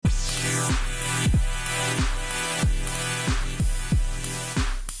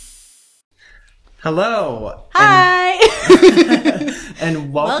Hello. Hi.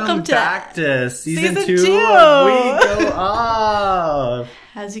 And welcome back to season 2 2 of We Go Off.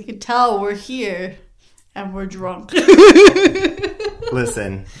 As you can tell, we're here and we're drunk.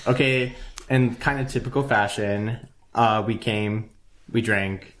 Listen, okay, in kind of typical fashion, we came, we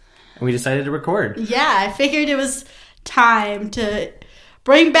drank, and we decided to record. Yeah, I figured it was time to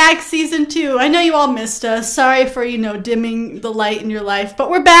bring back season 2. I know you all missed us. Sorry for, dimming the light in your life,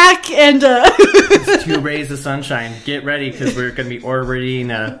 but we're back and It's 2 rays of sunshine. Get ready because we're going to be orbiting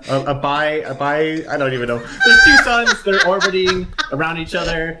I don't even know. There's 2 suns. They're orbiting around each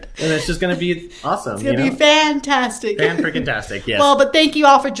other, and it's just going to be awesome. it's going to be fantastic. Fan-freaking-tastic, yes. Well, but thank you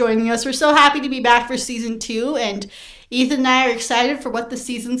all for joining us. We're so happy to be back for season 2, and Ethan and I are excited for what the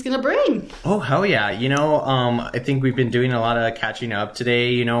season's going to bring. Oh, hell yeah. I think we've been doing a lot of catching up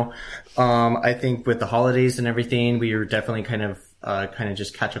today, I think with the holidays and everything, we were definitely kind of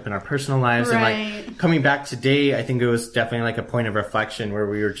just catch up in our personal lives. Right. And like coming back today, I think it was definitely like a point of reflection where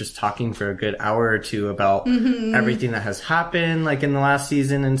we were just talking for a good hour or two about everything that has happened like in the last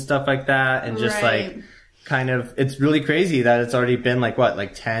season and stuff like that. And just like kind of, it's really crazy that it's already been like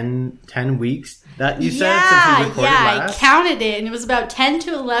 10 weeks that you said since we recorded last? I counted it, and it was about 10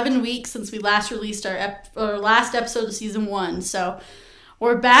 to 11 weeks since we last released our last episode of season 1. So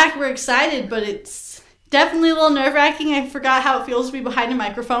we're back, we're excited, but it's definitely a little nerve-wracking. I forgot how it feels to be behind a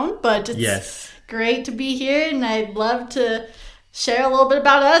microphone, but it's great to be here, and I'd love to share a little bit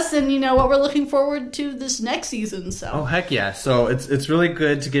about us and, what we're looking forward to this next season. So. Oh, heck yeah. So it's really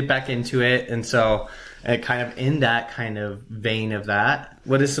good to get back into it, and so kind of in that kind of vein of that,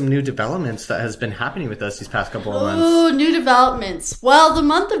 what is some new developments that has been happening with us these past couple of months? Oh, new developments. Well, the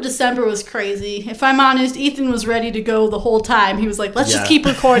month of December was crazy. If I'm honest, Ethan was ready to go the whole time. He was like, let's just keep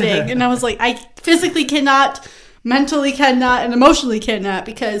recording. And I was like, I physically cannot, mentally cannot, and emotionally cannot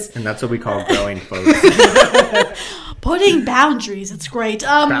because... And that's what we call growing, folks. Putting boundaries. It's great.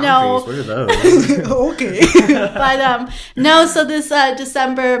 Boundaries? No. What are those? Okay. But, no, so this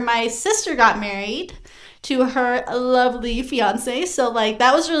December, my sister got married to her lovely fiance. So,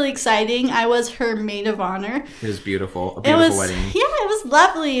 that was really exciting. I was her maid of honor. It was beautiful. A beautiful wedding. Yeah, it was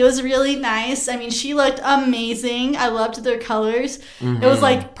lovely. It was really nice. I mean, she looked amazing. I loved their colors. It was,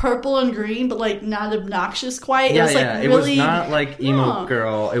 purple and green, but, not obnoxious quite. Yeah, it was, really... It was not, emo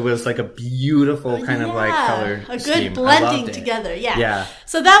girl. It was, a beautiful kind of, color a good scheme. blending together. Yeah.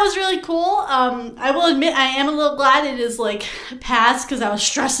 So that was really cool. I will admit I am a little glad it is, past because I was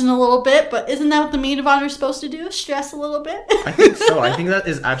stressing a little bit. But isn't that what the maid of honor supposed to do? Stress a little bit? I think so. I think that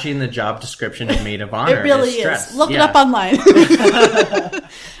is actually in the job description of maid of honor. It really is. Look it up online.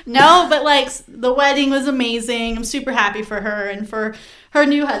 No, but the wedding was amazing. I'm super happy for her and for her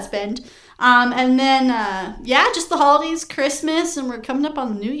new husband. And then, just the holidays, Christmas, and we're coming up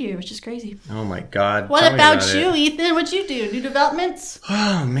on the New Year, which is crazy. Oh my God. What about you, Ethan? What'd you do? New developments?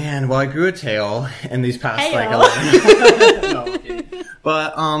 Oh man, well I grew a tail in these past 11. No, I'm kidding.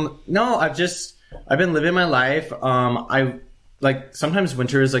 But no, I've been living my life. I sometimes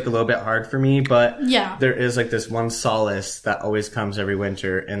winter is a little bit hard for me, but there is this one solace that always comes every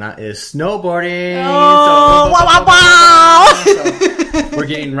winter, and that is snowboarding. Oh, wow. So we're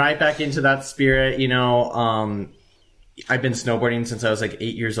getting right back into that spirit, I've been snowboarding since I was 8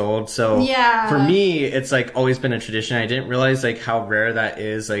 years old. So for me, it's always been a tradition. I didn't realize how rare that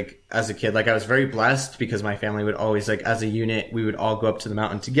is as a kid. I was very blessed because my family would always as a unit, we would all go up to the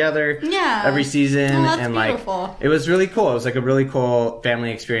mountain together every season. Oh, that's beautiful. It was really cool. It was a really cool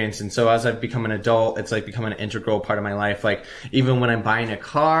family experience. And so as I've become an adult, it's become an integral part of my life. Even when I'm buying a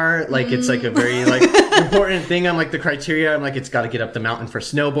car, it's a very important thing. I'm the criteria. I'm it's got to get up the mountain for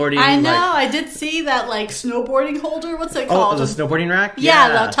snowboarding. I know. I did see that snowboarding holder. What's it called? Oh, the snowboarding rack?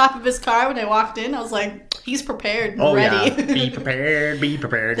 Yeah, the top of his car. When I walked in, I was like, he's prepared and ready. Yeah. Be prepared, be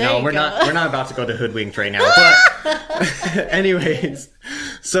prepared. No, we're not about to go to hoodwinked right now. But anyways,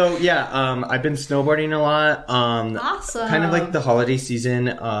 so I've been snowboarding a lot. Awesome. Kind of the holiday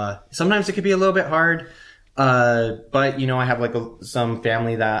season. Sometimes it could be a little bit hard. But I have some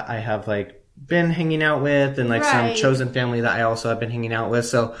family that I have been hanging out with, and some chosen family that I also have been hanging out with.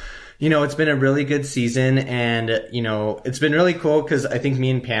 So it's been a really good season, and, it's been really cool because I think me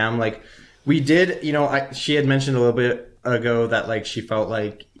and Pam, we did, she had mentioned a little bit ago that she felt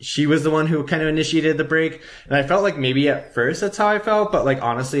she was the one who kind of initiated the break, and I felt maybe at first that's how I felt, but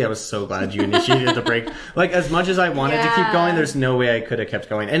honestly I was so glad you initiated the break. As much as I wanted to keep going, there's no way I could have kept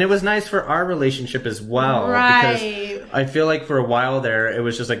going, and it was nice for our relationship as well, because I feel for a while there it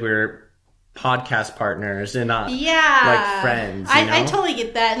was just we were podcast partners and not friends. I totally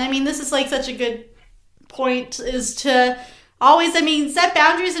get that, and I mean this is such a good point is to always, I mean, set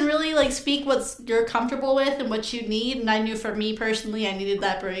boundaries and really like speak what you're comfortable with and what you need. And I knew for me personally, I needed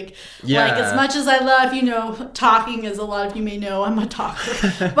that break. Yeah. Like as much as I love, talking, as a lot of you may know, I'm a talker.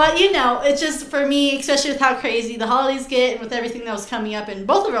 But it's just for me, especially with how crazy the holidays get and with everything that was coming up in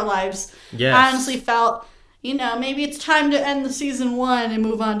both of our lives, yes. I honestly felt, maybe it's time to end the season 1 and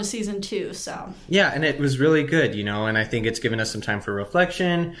move on to season 2. So yeah, and it was really good, and I think it's given us some time for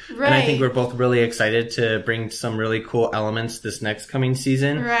reflection. Right. And I think we're both really excited to bring some really cool elements this next coming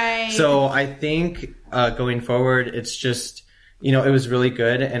season. Right. So I think going forward, it's just, it was really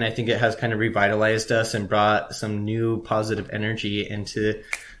good, and I think it has kind of revitalized us and brought some new positive energy into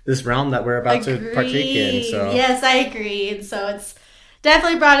this realm that we're about to partake in. So yes, I agree. And so it's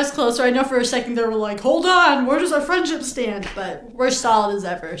definitely brought us closer. I know for a second they were like, hold on, where does our friendship stand? But we're solid as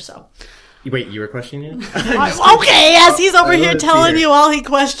ever, so. Wait, you were questioning it? Okay, yes, he's over here telling you while he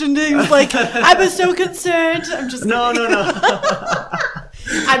questioned it. He was like, I was so concerned. I'm just kidding. No.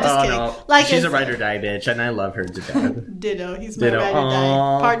 I'm just kidding. No. Like she's a ride or die bitch, and I love her to death. Ditto. He's my ride or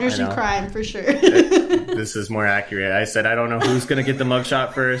die. Partners in crime, for sure. This is more accurate. I said I don't know who's going to get the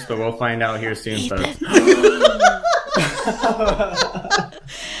mugshot first, but we'll find out here soon, folks.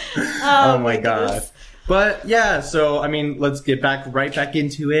 Oh my god. But yeah, so I mean, let's get right back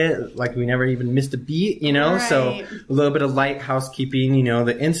into it. Like we never even missed a beat, Right. So a little bit of light housekeeping,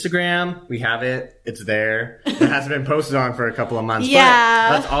 the Instagram, we have it. It's there. It hasn't been posted on for a couple of months. Yeah.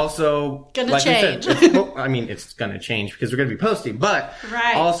 But that's also gonna change. It's gonna change because we're gonna be posting. But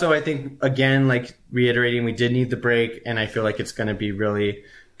also I think again, like reiterating, we did need the break, and I feel like it's gonna be really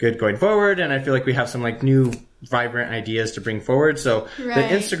good going forward, and I feel like we have some like new vibrant ideas to bring forward. So the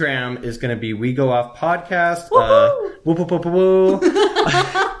Instagram is going to be We Go Off Podcast.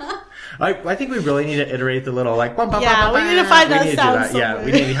 I think we really need to iterate the little like. We need to find that sound somewhere. Yeah,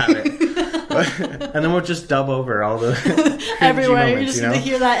 we need to have it. And then we'll just dub over all the everywhere. You're just going to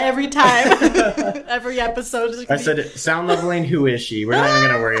hear that every time, every episode. I said it, sound leveling. Who is she? We're not even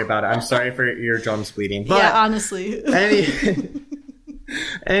going to worry about it. I'm sorry for your eardrums bleeding. But yeah, honestly.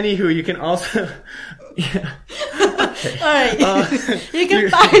 Anywho, you can also. Yeah. Okay. All right. You can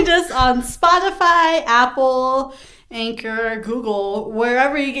find us on Spotify, Apple, Anchor, Google,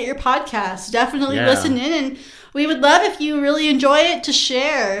 wherever you get your podcasts. Definitely listen in, and we would love if you really enjoy it to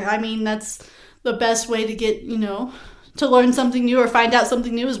share. I mean, that's the best way to get, to learn something new or find out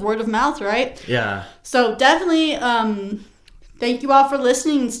something new is word of mouth, right? Yeah. So definitely thank you all for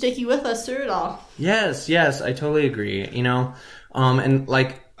listening and sticking with us through it all. Yes, I totally agree. And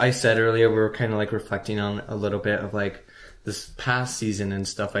like I said earlier, we were kind of like reflecting on a little bit of like this past season and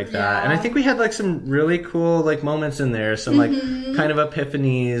stuff like that. And I think we had like some really cool like moments in there, some like kind of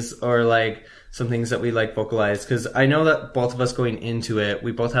epiphanies or like some things that we like vocalized. Cause I know that both of us going into it,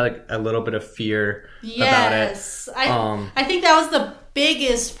 we both had like a little bit of fear about it. I think that was the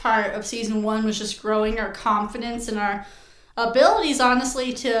biggest part of season 1 was just growing our confidence and our abilities,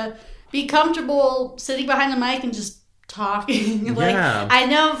 honestly, to be comfortable sitting behind the mic and just talking. I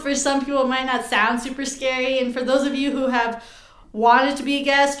know for some people it might not sound super scary, and for those of you who have wanted to be a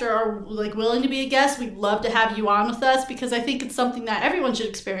guest or are like willing to be a guest, we'd love to have you on with us, because I think it's something that everyone should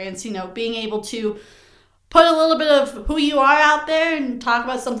experience, being able to put a little bit of who you are out there and talk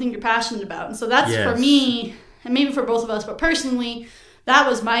about something you're passionate about. And so that's for me, and maybe for both of us, but personally, that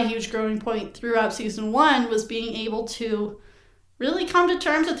was my huge growing point throughout season 1, was being able to really come to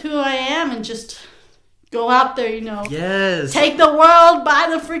terms with who I am and just go out there, take the world by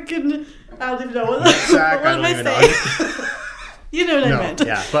the freaking. I don't even know what am I saying. You know what I meant.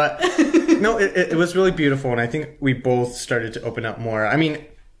 Yeah, but no, it was really beautiful, and I think we both started to open up more. I mean,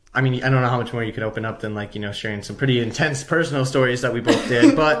 I don't know how much more you could open up than like sharing some pretty intense personal stories that we both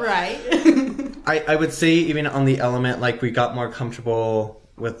did, but right. I would say even on the element, like we got more comfortable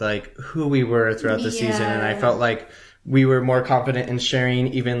with like who we were throughout the season, and I felt like we were more confident in sharing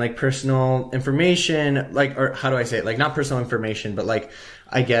even like personal information, like, or how do I say it? Like not personal information, but like,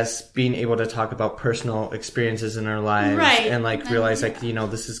 I guess being able to talk about personal experiences in our lives and like realize like,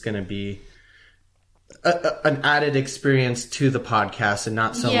 this is going to be an added experience to the podcast and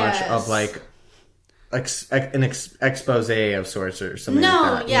not so much of like an expose of sorts or something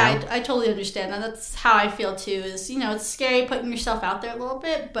like that. I totally understand that. That's how I feel too, is, it's scary putting yourself out there a little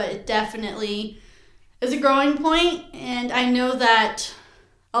bit, but it definitely is a growing point, and I know that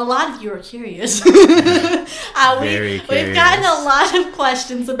a lot of you are curious. Very curious. We've gotten a lot of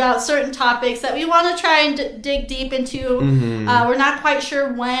questions about certain topics that we want to try and dig deep into. We're not quite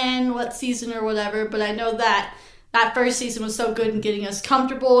sure when, what season or whatever, but I know that first season was so good in getting us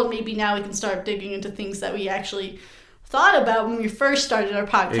comfortable, and maybe now we can start digging into things that we actually thought about when we first started our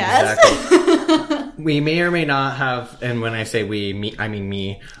podcast. Exactly. We may or may not have, and when I say we, I mean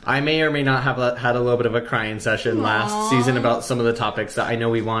me. I may or may not have had a little bit of a crying session last season about some of the topics that I know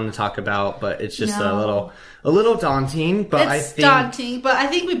we wanted to talk about, but it's just a little daunting. But it's daunting, but I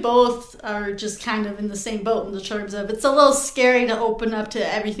think we both are just kind of in the same boat in the terms of it's a little scary to open up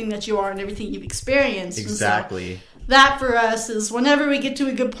to everything that you are and everything you've experienced. Exactly. That for us is whenever we get to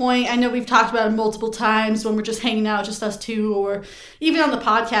a good point. I know we've talked about it multiple times when we're just hanging out, just us two, or even on the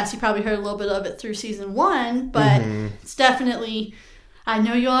podcast. You probably heard a little bit of it through season 1, but it's definitely. I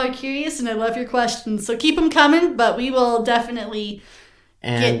know you all are curious, and I love your questions, so keep them coming. But we will definitely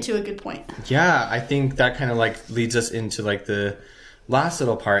get to a good point. Yeah, I think that kind of like leads us into like the last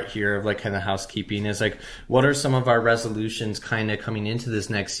little part here of like kind of housekeeping is like, what are some of our resolutions kind of coming into this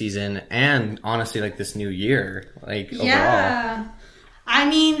next season and honestly like this new year, like overall? I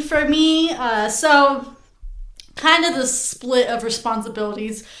mean, for me, so kind of the split of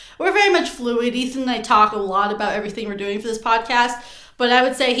responsibilities, we're very much fluid. Ethan and I talk a lot about everything we're doing for this podcast, but I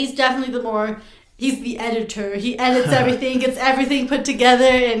would say he's definitely he's the editor. He edits everything, gets everything put together,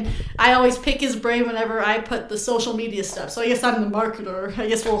 and I always pick his brain whenever I put the social media stuff. So I guess I'm the marketer. I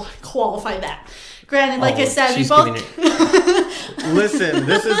guess we'll qualify that. Granted, like I said, we both... Listen,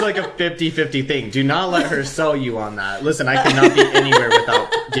 this is like a 50-50 thing. Do not let her sell you on that. Listen, I cannot be anywhere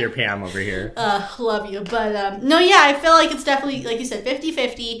without dear Pam over here. Love you. But, no, yeah, I feel like it's definitely, like you said,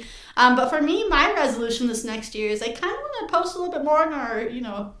 50-50. But for me, my resolution this next year is I kind of want to post a little bit more on our,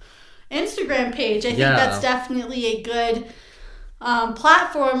 Instagram page. I think that's definitely a good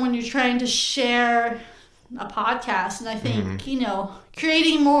platform when you're trying to share a podcast. And I think,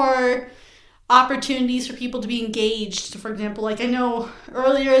 creating more opportunities for people to be engaged. For example, like I know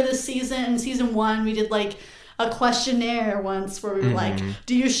earlier this season, in season 1, we did like a questionnaire once where we were like,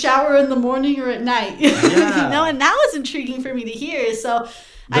 do you shower in the morning or at night? Yeah. And that was intriguing for me to hear. So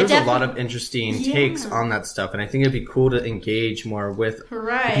there's a lot of interesting takes on that stuff, and I think it'd be cool to engage more with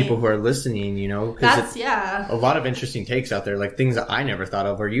the people who are listening, because a lot of interesting takes out there, like things that I never thought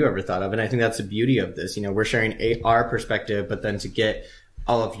of or you ever thought of, and I think that's the beauty of this. We're sharing our perspective, but then to get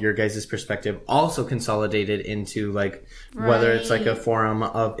all of your guys' perspective also consolidated into like whether it's like a forum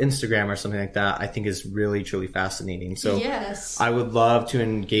of Instagram or something like that, I think is really truly fascinating. So I would love to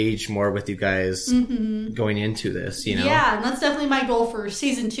engage more with you guys going into this, Yeah, and that's definitely my goal for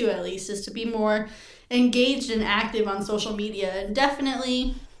season 2 at least, is to be more engaged and active on social media, and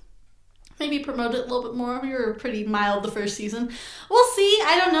definitely maybe promote it a little bit more. We were pretty mild the first season. We'll see.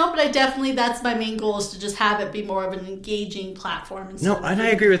 I don't know, but that's my main goal, is to just have it be more of an engaging platform. No, and I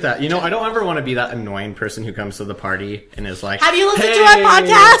agree with that. I don't ever want to be that annoying person who comes to the party and is like, have you listened to our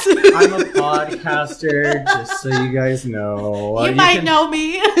podcast? I'm a podcaster, just so you guys know. You might know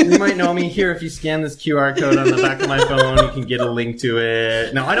me. You might know me. Here, if you scan this QR code on the back of my phone, you can get a link to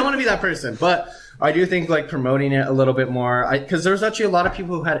it. No, I don't want to be that person, but I do think like promoting it a little bit more, because there's actually a lot of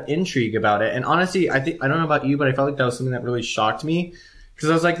people who had intrigue about it. And honestly, I don't know about you, but I felt like that was something that really shocked me,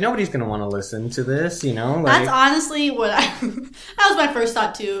 because I was like, nobody's going to want to listen to this, That's honestly what that was my first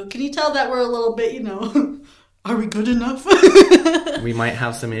thought too. Can you tell that we're a little bit, are we good enough? We might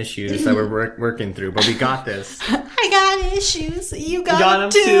have some issues that we're working through, but we got this. I got issues. You got them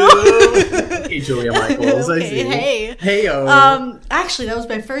too. Hey, Julia Michaels. Okay, I see. Hey. Hey-o. Actually, that was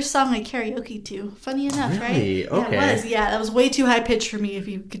my first song I karaoke to. Funny enough, really? Right? Okay. Yeah, it was. Yeah, that was way too high pitched for me, if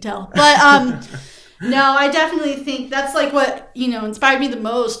you could tell. But no, I definitely think that's like what inspired me the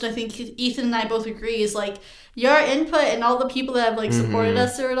most. I think Ethan and I both agree is like your input and all the people that have like supported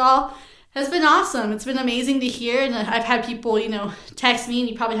us through it all has been awesome. It's been amazing to hear, and I've had people, text me, and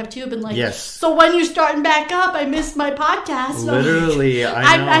you probably have too, been like, yes. So when you're starting back up, I missed my podcast. Literally,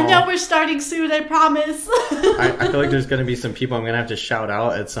 I know we're starting soon, I promise. I feel like there's going to be some people I'm going to have to shout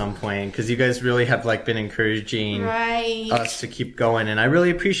out at some point, because you guys really have like been encouraging us to keep going, and I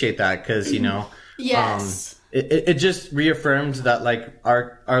really appreciate that, because, yes. It just reaffirmed that like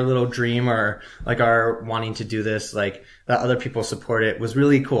our little dream, or like our wanting to do this, like that other people support it, was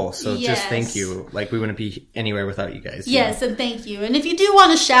really cool. So just thank you. Like we wouldn't be anywhere without you guys. Yes, and thank you. And if you do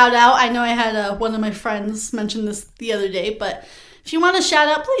want to shout out, I know I had one of my friends mention this the other day, but if you want to shout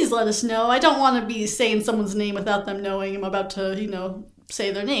out, please let us know. I don't want to be saying someone's name without them knowing I'm about to, say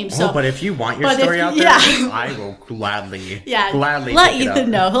their name. So, but if you want your story out there, I will gladly let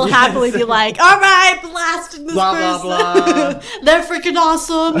Ethan know. He'll happily be like, all right, blasting this blah, person. Blah, blah. They're freaking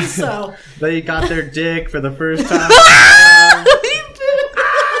awesome. So they got their dick for the first time.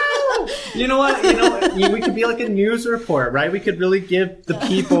 You know what? We could be like a news report, right? We could really give the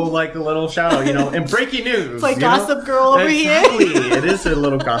people like a little shout out, and breaking news. It's like Gossip Girl over here. Exactly. It is a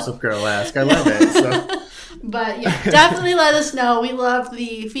little Gossip Girl-esque. I love it. So. But yeah, definitely let us know. We love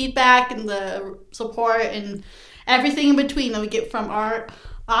the feedback and the support and everything in between that we get from our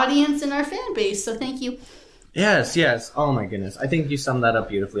audience and our fan base. So thank you. Yes. Oh my goodness. I think you summed that up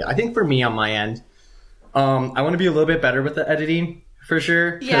beautifully. I think for me on my end, I want to be a little bit better with the editing for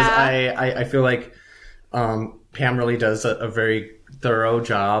sure. Because I feel like Pam really does a very thorough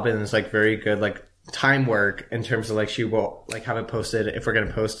job, and it's like very good like time work in terms of like she will like have it posted. If we're going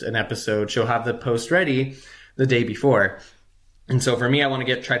to post an episode, she'll have the post ready the day before. And so for me, I want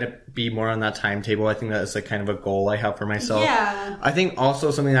to try to be more on that timetable. I think that is like kind of a goal I have for myself. Yeah. I think also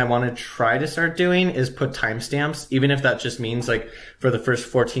something I want to try to start doing is put timestamps, even if that just means like for the first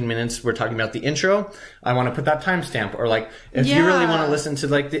 14 minutes we're talking about the intro, I want to put that timestamp. Or like if you really want to listen to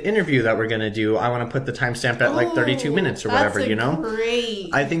like the interview that we're going to do, I want to put the timestamp at like 32 minutes or whatever, you know? Great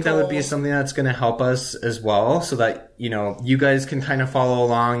I think that would be something that's going to help us as well, so that, you know, you guys can kind of follow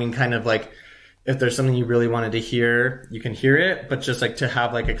along and kind of like, if there's something you really wanted to hear, you can hear it, but just like to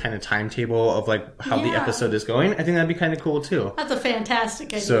have like a kind of timetable of like how the episode is going, I think that'd be kind of cool too. That's a fantastic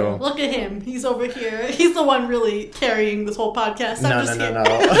idea. So, look at him. He's over here. He's the one really carrying this whole podcast. No.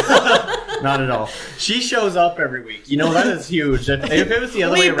 Not at all. She shows up every week. You know, that is huge. If it was the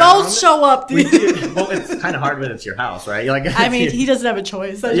other way around. We both show up, dude. Well, it's kind of hard when it's your house, right? Like, I mean, he doesn't have a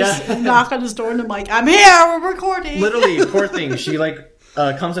choice. I just knock on his door and I'm like, I'm here, we're recording. Literally, poor thing. She like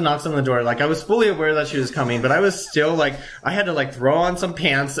comes and knocks on the door. Like, I was fully aware that she was coming, but I was still like, I had to like throw on some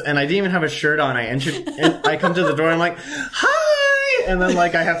pants, and I didn't even have a shirt on. I come to the door, and I'm like, hi! And then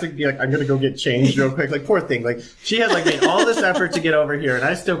like, I have to be like, I'm gonna go get changed real quick. Like, poor thing. Like, she had like made all this effort to get over here, and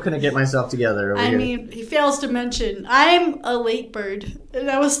I still couldn't get myself together over here. I mean, he fails to mention, I'm a late bird, and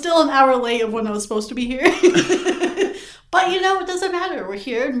I was still an hour late of when I was supposed to be here. But you know, it doesn't matter. We're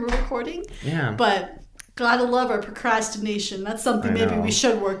here and we're recording. Yeah. But gotta love our procrastination. That's something maybe we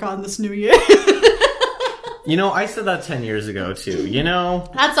should work on this new year. You know, I said that 10 years ago too. You know,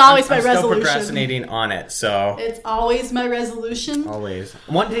 that's always my resolution. Still procrastinating on it, so it's always my resolution. Always.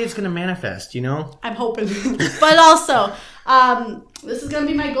 One day it's gonna manifest. You know, I'm hoping. But also, this is gonna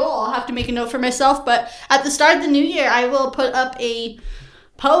be my goal. I'll have to make a note for myself. But at the start of the new year, I will put up a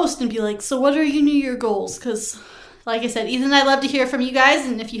post and be like, "So, what are your New Year goals?" Because, like I said, Ethan and I love to hear from you guys.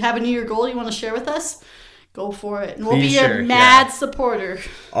 And if you have a New Year goal you want to share with us, go for it. And we'll be your mad supporter.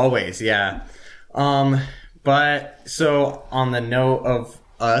 Always, yeah. But so on the note of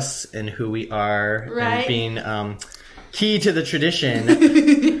us and who we are and being key to the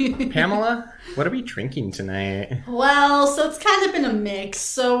tradition, Pamela, what are we drinking tonight? Well, so it's kind of been a mix.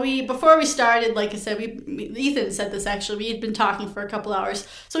 So before we started, like I said, Ethan said this actually, we had been talking for a couple hours.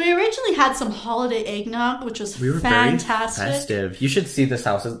 So we originally had some holiday eggnog, which was fantastic. Very festive. You should see this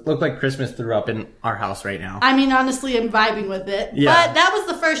house. It looked like Christmas threw up in our house right now. I mean, honestly, I'm vibing with it. Yeah. But that was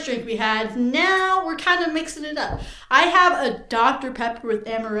the first drink we had. Now we're kind of mixing it up. I have a Dr. Pepper with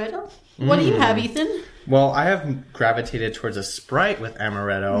amaretto. What do you have, Ethan? Well, I have gravitated towards a Sprite with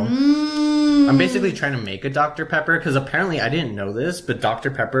amaretto. I'm basically trying to make a Dr. Pepper, because apparently I didn't know this, but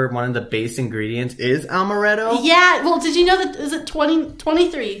Dr. Pepper, one of the base ingredients is amaretto. Yeah, well, did you know that, is it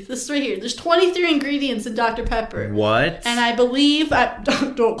 23? This is right here. There's 23 ingredients in Dr. Pepper. What? And I believe,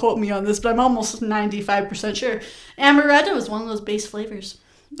 don't quote me on this, but I'm almost 95% sure, amaretto is one of those base flavors.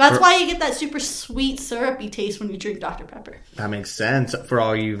 That's why you get that super sweet, syrupy taste when you drink Dr. Pepper. That makes sense. For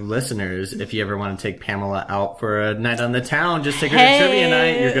all you listeners, if you ever want to take Pamela out for a night on the town, just take her to trivia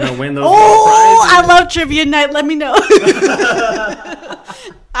night. You're going to win those prizes. I love trivia night. Let me know.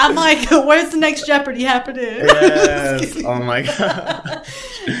 I'm like, where's the next Jeopardy happening? Yes. Oh my god.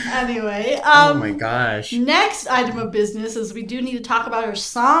 Anyway. Oh my gosh. Next item of business is we do need to talk about our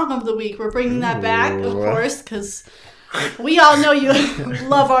song of the week. We're bringing that back, of course, because we all know you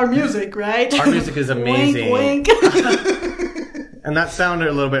love our music, right? Our music is amazing. Wink, wink. And that sound a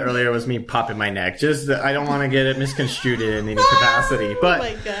little bit earlier was me popping my neck. Just I don't want to get it misconstrued in any capacity. But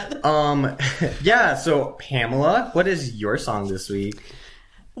oh my God. Yeah, so Pamela, what is your song this week?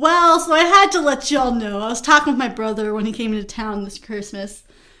 Well, so I had to let y'all know. I was talking with my brother when he came into town this Christmas.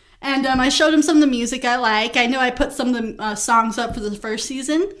 And I showed him some of the music I like. I know I put some of the songs up for the first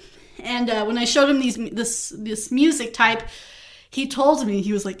season. And when I showed him this music type, he told me,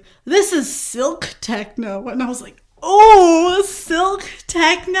 he was like, "This is silk techno." And I was like, "Oh, silk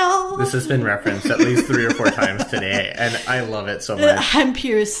techno." This has been referenced at least 3 or 4 times today, and I love it so much. I'm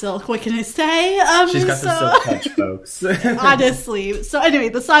pure silk. What can I say? She's got the silk touch, folks. Honestly. So anyway,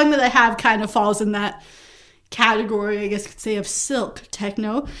 the song that I have kind of falls in that category, I guess you could say, of silk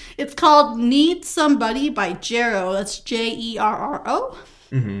techno. It's called "Need Somebody" by Jerro. That's Jerro.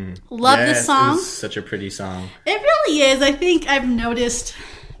 Mm-hmm. Love this song. It's such a pretty song. It really is. I think I've noticed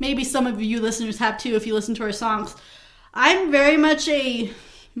maybe some of you listeners have too if you listen to our songs. I'm very much a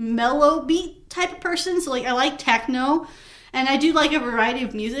mellow beat type of person. So, like, I like techno, and I do like a variety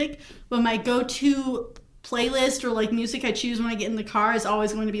of music, but my go-to playlist or, like, music I choose when I get in the car is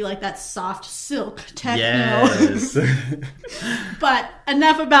always going to be, like, that soft silk techno. Yes. But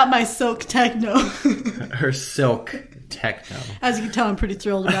enough about my silk techno. Her silk techno. As you can tell, I'm pretty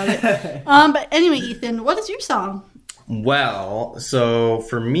thrilled about it. But anyway, Ethan, what is your song? Well, so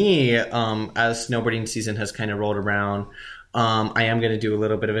for me, as snowboarding season has kind of rolled around, I am going to do a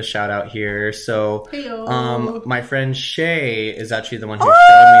little bit of a shout out here. So, my friend Shay is actually the one who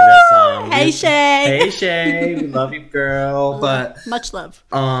showed me this song. Hey, Shay. Hey, Shay. We love you, girl. But much love.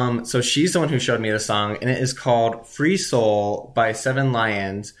 So she's the one who showed me the song, and it is called Free Soul by Seven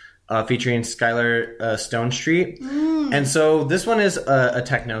Lions, featuring Skylar Stone Street. And so this one is a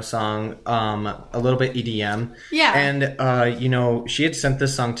techno song, a little bit EDM. Yeah. And, she had sent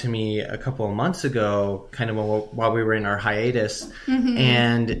this song to me a couple of months ago, kind of while we were in our hiatus. Mm-hmm.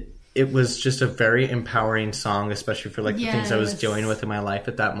 And it was just a very empowering song, especially for, like, the things I was dealing with in my life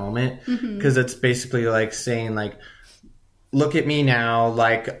at that moment. Because it's basically, like, saying, like, look at me now,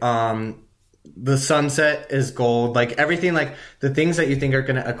 like, the sunset is gold, like everything, like the things that you think are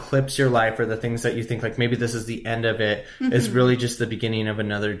going to eclipse your life, or the things that you think like maybe this is the end of it, is really just the beginning of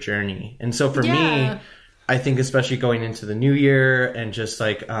another journey. And so for me, I think especially going into the new year and just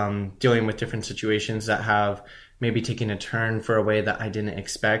like dealing with different situations that have maybe taken a turn for a way that I didn't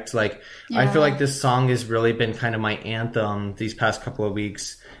expect, like I feel like this song has really been kind of my anthem these past couple of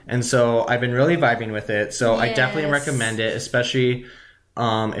weeks. And so I've been really vibing with it. So I definitely recommend it, especially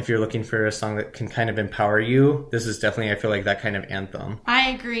if you're looking for a song that can kind of empower you. This is definitely, I feel like, that kind of anthem.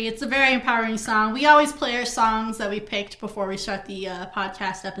 I agree. It's a very empowering song. We always play our songs that we picked before we start the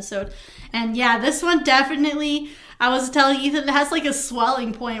podcast episode. And yeah, this one definitely, I was telling Ethan, it has like a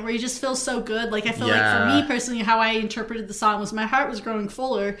swelling point where you just feel so good. Like I feel like for me personally, how I interpreted the song was my heart was growing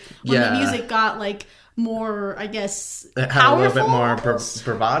fuller when the music got like more, I guess, it had a little bit more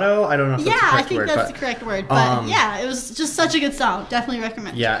bravado. I don't know if that's the correct word. I think that's the correct word. But it was just such a good song. Definitely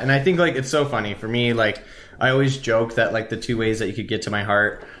recommend. Yeah, and I think like it's so funny for me. Like I always joke that like the two ways that you could get to my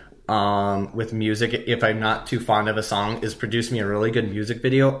heart with music, if I'm not too fond of a song, is produce me a really good music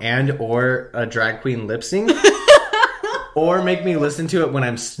video and or a drag queen lip sync. Or make me listen to it when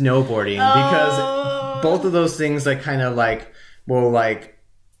I'm snowboarding, because both of those things like kind of like will like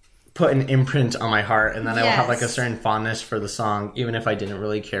put an imprint on my heart, and then I will have like a certain fondness for the song, even if I didn't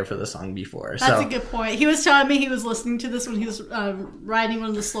really care for the song before. That's a good point. He was telling me he was listening to this when he was riding one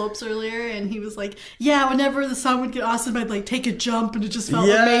of the slopes earlier, and he was like, yeah, whenever the song would get awesome, I'd like take a jump, and it just felt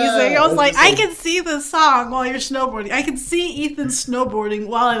amazing. I was like, I can see this song while you're snowboarding. I can see Ethan snowboarding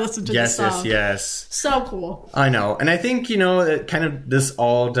while I listen to this song. Yes. So cool. I know. And I think, it kind of, this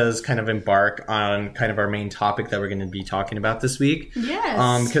all does kind of embark on kind of our main topic that we're going to be talking about this week.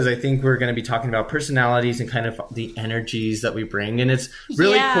 Yes. Because I think we're going to be talking about personalities and kind of the energies that we bring. And it's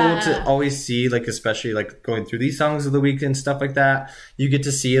really cool to always see, like, especially like going through these songs of the week and stuff like that, you get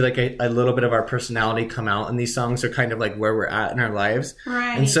to see like a little bit of our personality come out in these songs, or kind of like where we're at in our lives.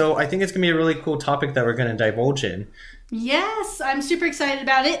 Right. And so I think it's going to be a really cool topic that we're going to divulge in. Yes, I'm super excited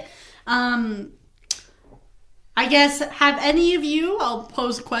about it. I guess, have any of you, I'll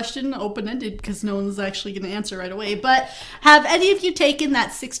pose a question open-ended because no one's actually going to answer right away, but have any of you taken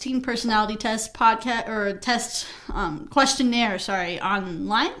that 16 personality test podcast or test questionnaire,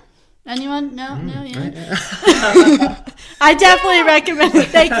 online? Anyone? No? Yeah. I definitely recommend it.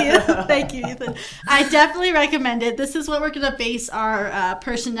 Thank you, Ethan. I definitely recommend it. This is what we're going to base our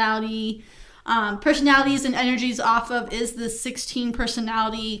personalities and energies off of, is the 16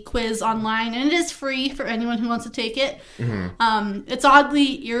 personality quiz online, and it is free for anyone who wants to take it. Mm-hmm. It's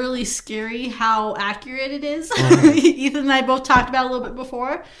oddly, eerily scary how accurate it is. Mm-hmm. Ethan and I both talked about it a little bit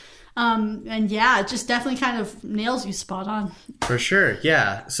before. And yeah, it just definitely kind of nails you spot on. For sure,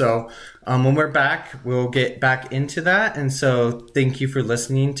 yeah. So when we're back, we'll get back into that. And so thank you for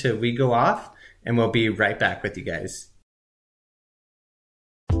listening to We Go Off, and we'll be right back with you guys.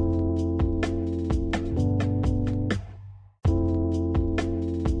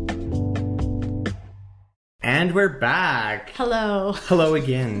 And we're back. Hello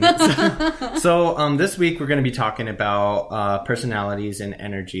again. So this week we're going to be talking about personalities and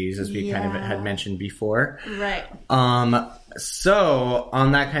energies, as we kind of had mentioned before. Right. So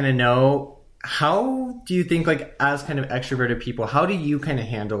on that kind of note, how do you think, like, as kind of extroverted people, how do you kind of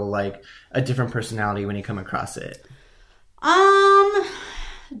handle like a different personality when you come across it?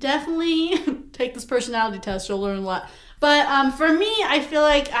 Definitely take this personality test. You'll learn a lot. But for me, I feel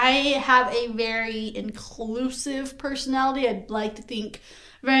like I have a very inclusive personality. I'd like to think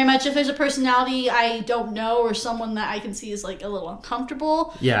very much if there's a personality I don't know or someone that I can see is like a little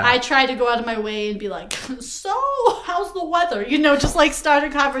uncomfortable, Yeah. I try to go out of my way and be like, so how's the weather? You know, just like start a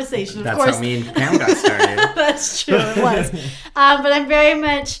conversation. Of That's course, how me and Pam got started. that's true, it was. But I'm very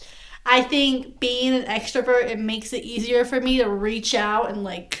much, I think being an extrovert, it makes it easier for me to reach out and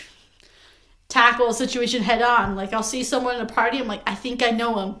like tackle a situation head on. Like I'll see someone in a party, I'm like, I think I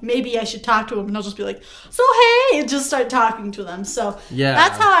know him. Maybe I should talk to him. And I'll just be like, so hey, and just start talking to them. So Yeah.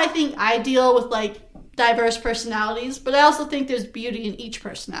 that's how I think I deal with like diverse personalities. But I also think there's beauty in each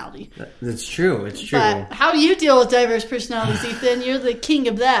personality. It's true. It's true. But how do you deal with diverse personalities, Ethan? You're the king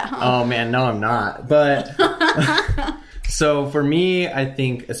of that, huh? Oh man, no, I'm not. But so for me, I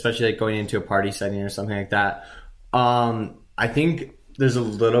think especially like going into a party setting or something like that, I think there's a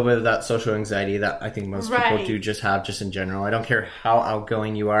little bit of that social anxiety that I think most people do just have just in general. I don't care how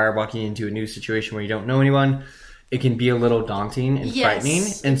outgoing you are walking into a new situation where you don't know anyone. It can be a little daunting and frightening.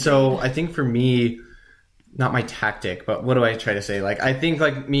 And so I think for me, not my tactic, but what do I try to say? Like, I think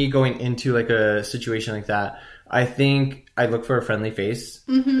like me going into like a situation like that, I think I look for a friendly face,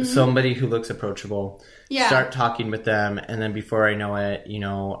 somebody who looks approachable, start talking with them. And then before I know it, you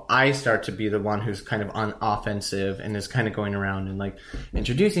know, I start to be the one who's kind of on offensive and is kind of going around and like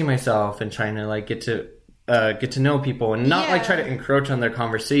introducing myself and trying to like get to know people and not like try to encroach on their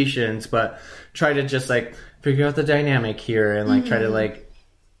conversations, but try to just like figure out the dynamic here and like try to like,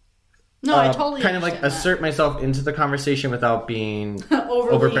 I totally kind of like assert myself into the conversation without being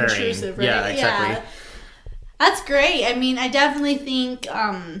overbearing. Intrusive, right? Yeah, exactly. Yeah. That's great. I mean, I definitely think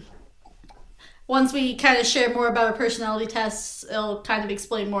once we kind of share more about our personality tests, it'll kind of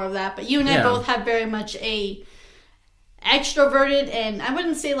explain more of that. But you and I both have very much a extroverted and I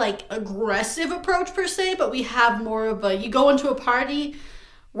wouldn't say like aggressive approach per se, but we have more of a, you go into a party,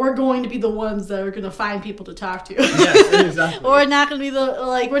 we're going to be the ones that are going to find people to talk to. Yes, exactly. We're not going to be the,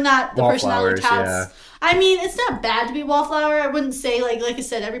 like, we're not the personality types. Yeah. I mean, it's not bad to be wallflower. I wouldn't say, like I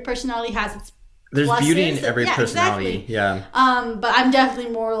said, every personality has its There's pluses. beauty in every personality. Exactly. Yeah. But I'm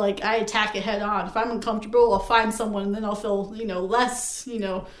definitely more like, I attack it head on. If I'm uncomfortable, I'll find someone and then I'll feel, less,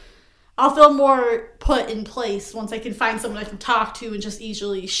 I'll feel more put in place once I can find someone I can talk to and just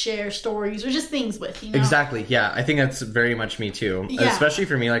easily share stories or just things with, Exactly, yeah. I think that's very much me too. Yeah. Especially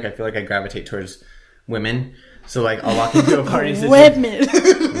for me, like, I feel like I gravitate towards women. So, like, I'll walk into a party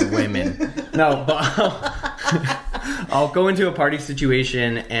Women. No, but I'll go into a party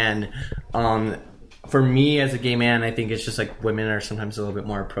situation and, for me as a gay man, I think it's just like women are sometimes a little bit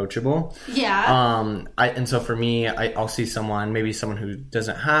more approachable. Yeah. And so for me, I'll see someone, maybe someone who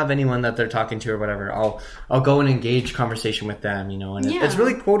doesn't have anyone that they're talking to or whatever. I'll go and engage conversation with them, and it's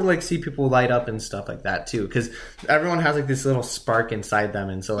really cool to like see people light up and stuff like that too, because everyone has like this little spark inside them,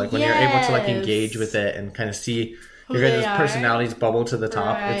 and so like when you're able to like engage with it and kind of see your guys' personalities bubble to the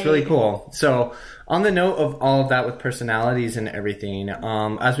top, it's really cool. So on the note of all of that with personalities and everything,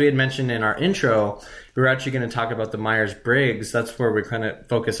 as we had mentioned in our intro, we were actually going to talk about the Myers-Briggs. That's where we're going to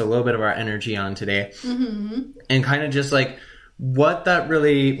focus a little bit of our energy on today. And kind of just like what that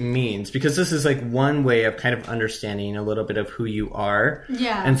really means, because this is like one way of kind of understanding a little bit of who you are.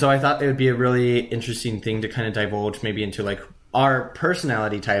 Yeah. And so I thought it would be a really interesting thing to kind of divulge maybe into like our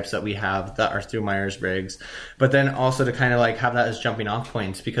personality types that we have that are through Myers-Briggs, but then also to kind of like have that as jumping off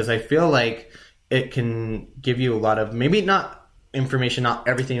points, because I feel like it can give you a lot of, maybe not information, not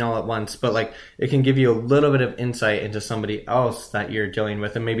everything all at once, but like it can give you a little bit of insight into somebody else that you're dealing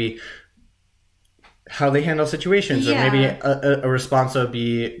with, and maybe how they handle situations, or maybe a response that would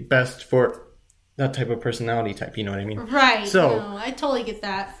be best for that type of personality type. You know what I mean? Right. So no, I totally get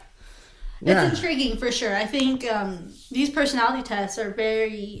that. It's intriguing for sure. I think these personality tests are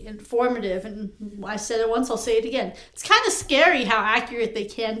very informative, and I said it once, I'll say it again. It's kind of scary how accurate they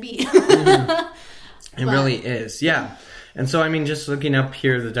can be. It really is, yeah. And so, I mean, just looking up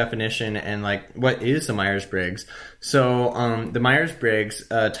here the definition and like what is the Myers-Briggs. So the Myers-Briggs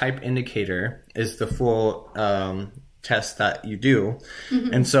type indicator is the full test that you do.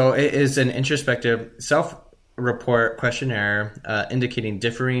 And so it is an introspective self-report questionnaire indicating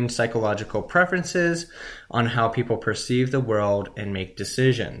differing psychological preferences on how people perceive the world and make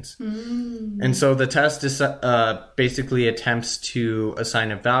decisions. And so the test is basically attempts to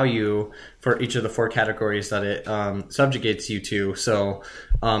assign a value for each of the four categories that it subjugates you to. So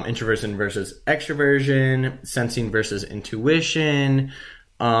introversion versus extroversion, sensing versus intuition,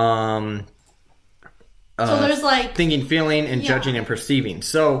 so there's like thinking, feeling, and judging and perceiving.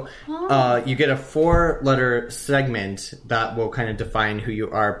 So you get a 4-letter segment that will kind of define who you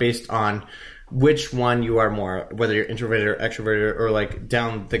are based on which one you are more, whether you're introverted or extroverted or like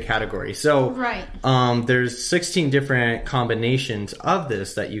down the category. So right. There's 16 different combinations of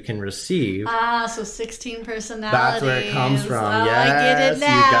this that you can receive. So 16 personalities. That's where it comes from. Oh, Yes, I get it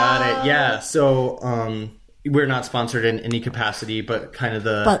now. You got it. Yeah. So we're not sponsored in any capacity, but kind of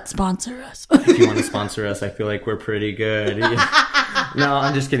But sponsor us. if you want to sponsor us, I feel like we're pretty good. No,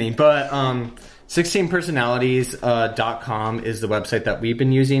 I'm just kidding. But 16personalities.com is the website that we've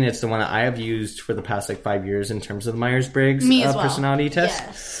been using. It's the one that I have used for the past 5 years in terms of the Myers-Briggs personality test.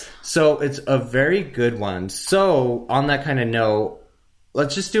 Yes. So it's a very good one. So on that kind of note,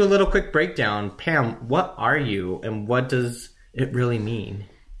 let's just do a little quick breakdown. Pam, what are you and what does it really mean?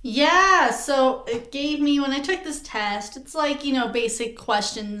 Yeah, so it gave me, when I took this test, it's like, basic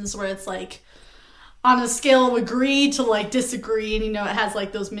questions where it's like, on a scale of agree to disagree, and it has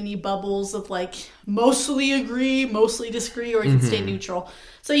those mini bubbles of mostly agree, mostly disagree, or you can stay neutral.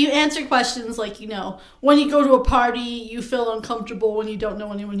 So you answer questions like, when you go to a party, you feel uncomfortable when you don't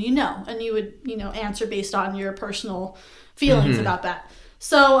know anyone you know, and you would, answer based on your personal feelings about that.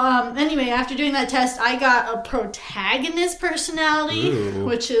 So anyway, after doing that test, I got a protagonist personality,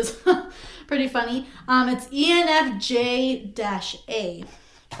 which is pretty funny. It's ENFJ-A.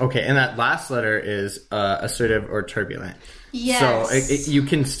 Okay, and that last letter is assertive or turbulent. Yes. So you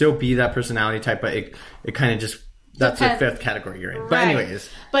can still be that personality type, but it kind of just, that's the fifth category you're in. Right. But anyways.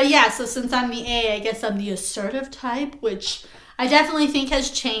 But yeah, so since I'm the A, I guess I'm the assertive type, which I definitely think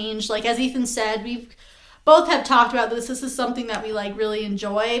has changed. As Ethan said, we've both have talked about this. This is something that we really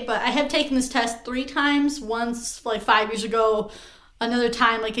enjoy, but I have taken this test 3 times. Once 5 years ago, another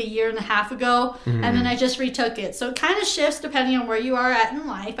time a year and a half ago, and then I just retook it. So it kind of shifts depending on where you are at in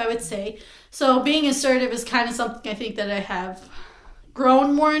life, I would say. So being assertive is kind of something I think that I have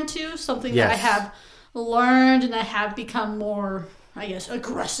grown more into, something that I have learned, and I have become more, I guess,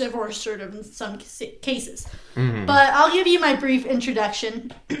 aggressive or assertive in some cases. But I'll give you my brief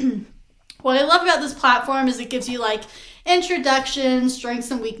introduction. What I love about this platform is it gives you introductions,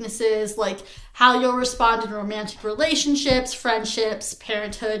 strengths and weaknesses, how you'll respond in romantic relationships, friendships,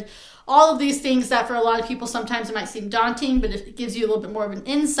 parenthood, all of these things that for a lot of people sometimes it might seem daunting, but it gives you a little bit more of an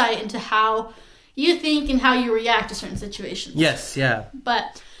insight into how you think and how you react to certain situations. Yes, yeah.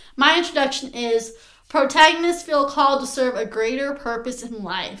 But my introduction is, protagonists feel called to serve a greater purpose in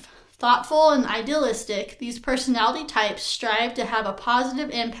life. Thoughtful and idealistic, these personality types strive to have a positive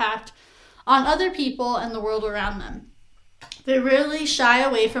impact on other people and the world around them. They rarely shy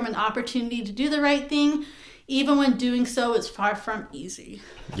away from an opportunity to do the right thing, even when doing so is far from easy.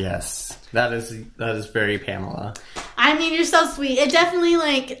 Yes, that is very Pamela. I mean, you're so sweet. It definitely,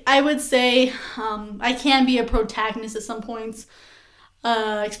 I would say, I can be a protagonist at some points,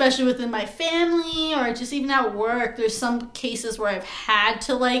 especially within my family or just even at work. There's some cases where I've had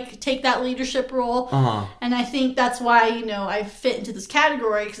to, take that leadership role. And I think that's why, I fit into this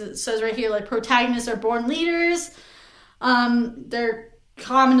category, because it says right here, protagonists are born leaders. They're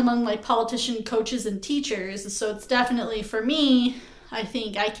common among politicians, coaches, and teachers. So it's definitely, for me, I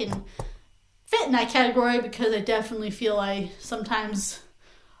think I can fit in that category because I definitely feel I sometimes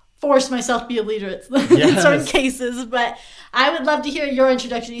force myself to be a leader in certain cases. But I would love to hear your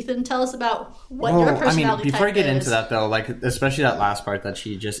introduction, Ethan. Tell us about what your personality type is. Before I get into that, though, especially that last part that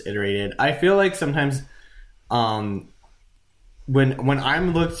she just iterated, I feel like sometimes when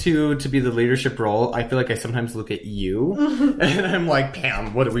I'm looked to be the leadership role, I feel like I sometimes look at you and I'm like,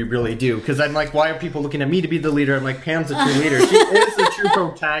 Pam, what do we really do? Because I'm like, why are people looking at me to be the leader? I'm like, Pam's the true leader. She is the true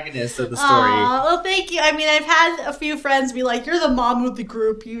protagonist of the story. Well, thank you. I mean, I've had a few friends be like, you're the mom of the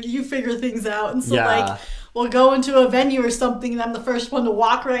group. You figure things out. And so we'll go into a venue or something and I'm the first one to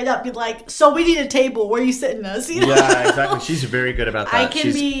walk right up and be like, so we need a table. Where are you sitting us? Yeah, exactly. She's very good about that. I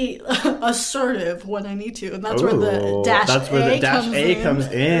can be assertive when I need to. And that's where the dash A comes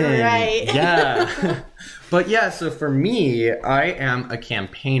in. Right. Yeah. But yeah, so for me, I am a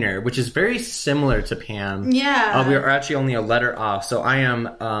campaigner, which is very similar to Pam. Yeah. We are actually only a letter off. So I am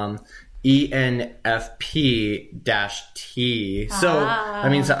ENFP-T. So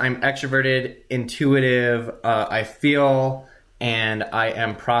that means that I'm extroverted, intuitive, I feel, and I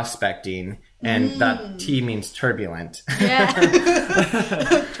am prospecting. And that T means turbulent. Yeah.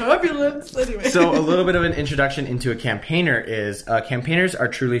 Turbulence. Anyway. So a little bit of an introduction into a campaigner is campaigners are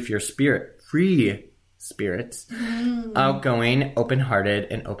truly free spirits, outgoing, open-hearted,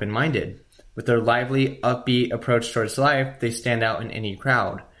 and open-minded. With their lively, upbeat approach towards life, they stand out in any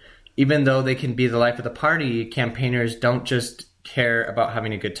crowd. Even though they can be the life of the party, campaigners don't just care about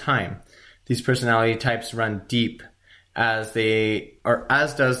having a good time. These personality types run deep, as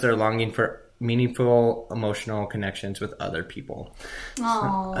does their longing for meaningful emotional connections with other people.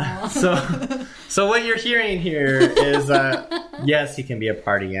 Aww. So what you're hearing here is yes, he can be a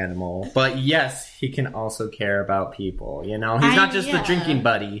party animal, but yes, he can also care about people. You know, he's not just the drinking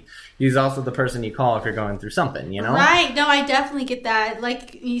buddy. He's also the person you call if you're going through something, you know? Right. No, I definitely get that.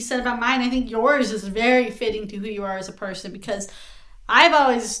 Like you said about mine, I think yours is very fitting to who you are as a person, because I've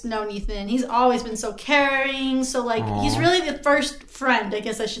always known Ethan. He's always been so caring. So, like, he's really the first friend, I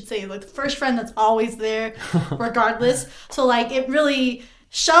guess I should say. Like, the first friend that's always there, regardless. So, like, it really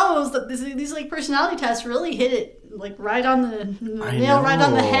shows that these like, personality tests really hit it, like, right on the nail, right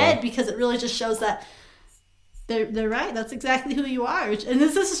on the head, because it really just shows that they're right. That's exactly who you are. And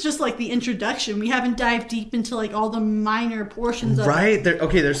this is just, like, the introduction. We haven't dived deep into, like, all the minor portions of it.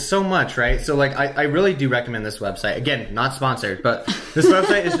 Okay, there's so much, right? So, like, I really do recommend this website. Again, not sponsored, but this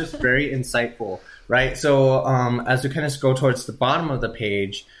website is just very insightful, right? So, as we kind of scroll towards the bottom of the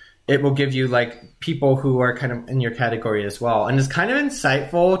page, it will give you, like, people who are kind of in your category as well. And it's kind of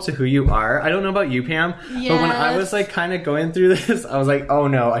insightful to who you are. I don't know about you, Pam, but when I was, like, kind of going through this, I was like, oh,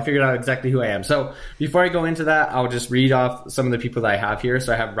 no, I figured out exactly who I am. So before I go into that, I'll just read off some of the people that I have here.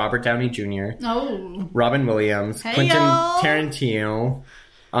 So I have Robert Downey Jr., Robin Williams, Quentin Tarantino.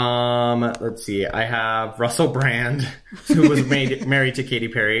 Let's see. I have Russell Brand, who was married to Katy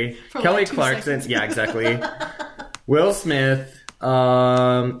Perry. Kelly Clarkson. Yeah, exactly. Will Smith.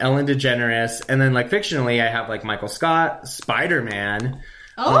 Ellen DeGeneres, and then like fictionally I have like Michael Scott, Spider-Man,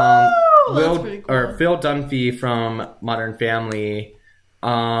 that's pretty cool. or Phil Dunphy from Modern Family,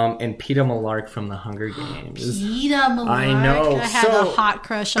 and Peeta Mellark from The Hunger Games. Peeta Mellark. I know. I had a hot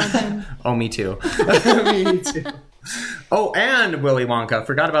crush on him. Oh, me too. Me too. Oh, and Willy Wonka.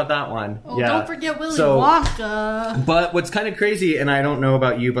 Forgot about that one. Oh, yeah. Don't forget Willy Wonka. But what's kind of crazy, and I don't know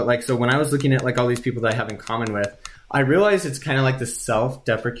about you, but like, so when I was looking at like all these people that I have in common with, I realized it's kind of like the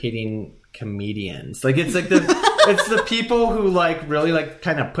self-deprecating comedians. Like, it's like it's the people who like really like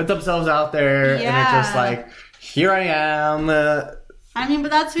kind of put themselves out there and are just like, here I am. I mean,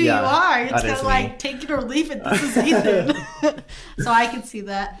 but that's who you are. It's kind of like, take it or leave it. This is Ethan. So I can see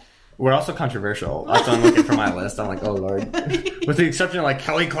that. We're also controversial. That's why I'm looking for my list. I'm like, oh, Lord. With the exception of like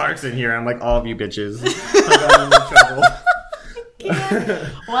Kelly Clarkson here, I'm like, all of you bitches. I'm in trouble.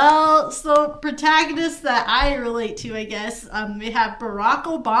 Well, so protagonists that I relate to, I guess, we have Barack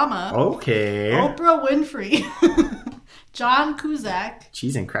Obama. Okay. Oprah Winfrey. John Cusack.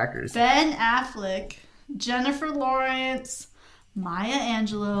 Cheese and crackers. Ben Affleck. Jennifer Lawrence. Maya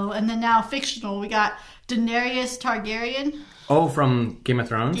Angelou. And then now fictional, we got Daenerys Targaryen. Oh, from Game of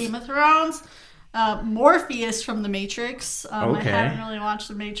Thrones? Game of Thrones. Morpheus from The Matrix. Okay. I haven't really watched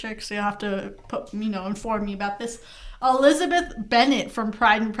The Matrix, so you'll have to inform me about this. Elizabeth Bennet from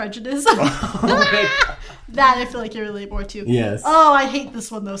Pride and Prejudice. That I feel like you relate more to. Yes. Oh, I hate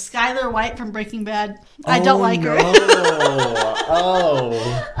this one though. Skylar White from Breaking Bad. I don't like her.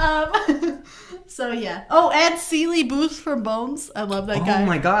 So yeah. Oh, and Celie Booth from Bones. I love that guy. Oh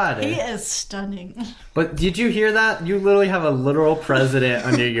my god. He is stunning. But did you hear that? You literally have a literal president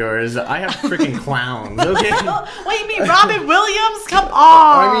under yours. I have freaking clowns. Okay. What, you mean Robin Williams? Come on.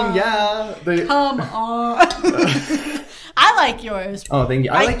 I mean, yeah. Come on. I like yours. Oh, thank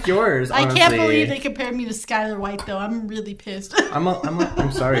you. I like yours, honestly. I can't believe they compared me to Skylar White, though. I'm really pissed.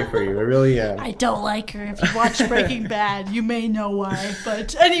 I'm sorry for you. I really am. I don't like her. If you watch Breaking Bad, you may know why.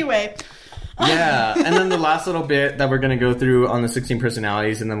 But anyway. Yeah, and then the last little bit that we're going to go through on the 16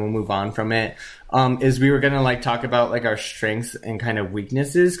 personalities, and then we'll move on from it, is we were going to like talk about like our strengths and kind of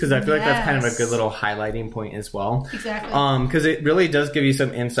weaknesses, because I feel like that's kind of a good little highlighting point as well. Exactly. Because it really does give you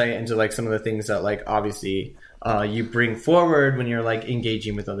some insight into like some of the things that like obviously you bring forward when you're like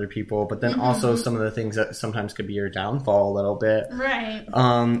engaging with other people, but then also some of the things that sometimes could be your downfall a little bit. Right.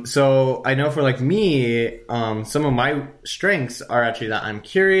 So I know for like me, some of my strengths are actually that I'm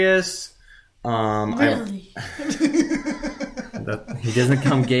curious. Really? He doesn't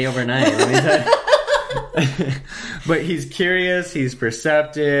come gay overnight. Let me tell you. But he's curious, he's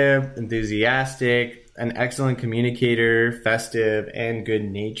perceptive, enthusiastic, an excellent communicator, festive, and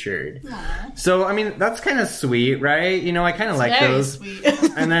good-natured. Aww. So, I mean, that's kind of sweet, right? You know, I kind of like those. Sweet.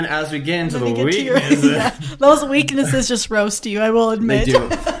 And then as we get into the weaknesses... Those weaknesses just roast you, I will admit. They do.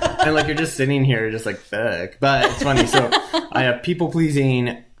 And, like, you're just sitting here just, like, fuck. But it's funny. So, I have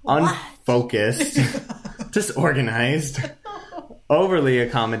people-pleasing... Unfocused, disorganized, overly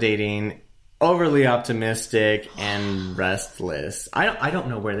accommodating, overly optimistic, and restless. I don't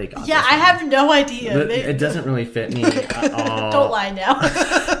know where they got. Yeah, I have no idea. It doesn't really fit me at all. Don't lie now.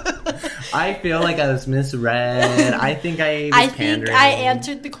 I feel like I was misread. I think I was pandering. Think I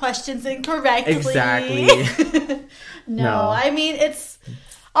answered the questions incorrectly. Exactly. No, I mean it's.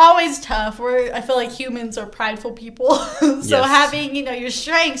 always tough. I feel like humans are prideful people. So having, your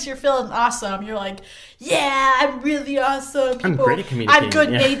strengths, you're feeling awesome. You're like, yeah, I'm really awesome. I'm great at communicating. I'm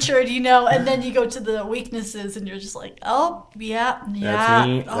good-natured, and then you go to the weaknesses and you're just like, oh, yeah. That's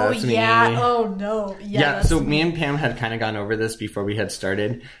me. That's me. Oh, no. Yeah, so me and Pam had kind of gone over this before we had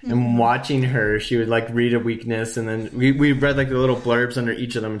started. And watching her, she would like read a weakness and then we read like the little blurbs under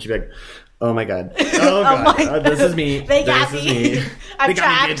each of them and she'd be like, oh my god. Oh god. This is me. They got me. I'm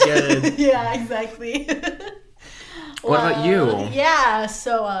trapped. Good. Yeah, exactly. What about you? Yeah,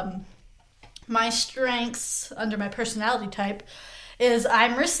 so my strengths under my personality type is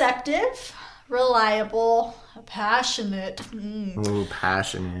I'm receptive, reliable, passionate. Ooh,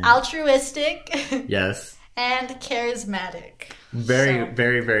 passionate. Altruistic. Yes. And charismatic. Very,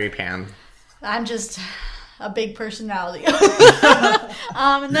 very, very Pam. I'm just a big personality.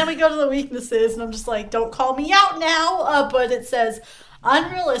 And then we go to the weaknesses, and I'm just like, don't call me out now. But it says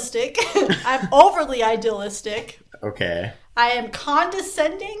unrealistic. I'm overly idealistic. Okay. I am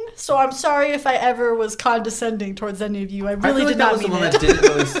condescending, so I'm sorry if I ever was condescending towards any of you. I really did not mean it. That was the one that didn't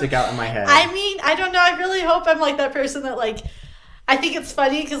really stick out in my head. I mean, I don't know. I really hope I'm like that person that like. I think it's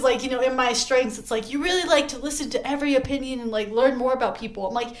funny because, like, in my strengths, it's like, you really like to listen to every opinion and, like, learn more about people.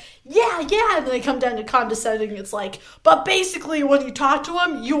 I'm like, yeah. And then I come down to condescending. It's like, but basically when you talk to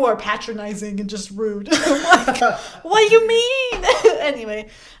them, you are patronizing and just rude. I'm like, what do you mean? Anyway,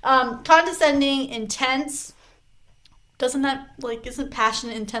 condescending, intense. Doesn't that, like, isn't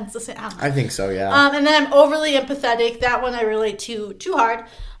passionate, intense the same? I think so, yeah. And then I'm overly empathetic. That one I relate to too hard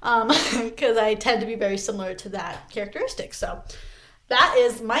because I tend to be very similar to that characteristic. So that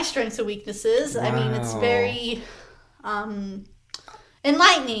is my strengths and weaknesses. Wow. I mean, it's very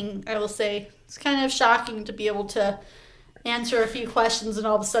enlightening, I will say. It's kind of shocking to be able to answer a few questions and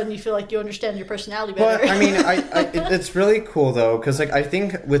all of a sudden you feel like you understand your personality better. Well, I mean, it's really cool though, because like I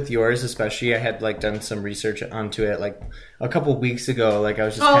think with yours especially, I had like done some research onto it like a couple weeks ago. Like I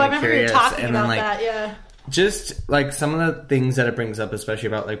was just kind of curious, and then like that, yeah. Just like some of the things that it brings up, especially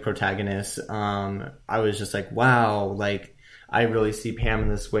about like protagonists, I was just like, wow, like I really see Pam in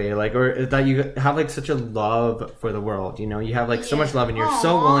this way, like, or that you have like such a love for the world, you have like so much love and you're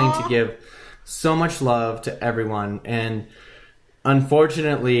so willing to give so much love to everyone. And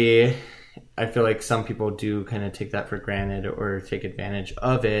unfortunately, I feel like some people do kind of take that for granted or take advantage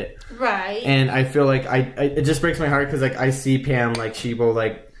of it. Right. And I feel like it just breaks my heart because like I see Pam, like she will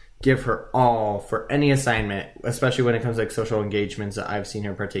like give her all for any assignment, especially when it comes to like social engagements that I've seen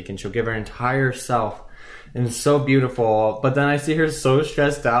her partake in. She'll give her entire self. And it's so beautiful, but then I see her so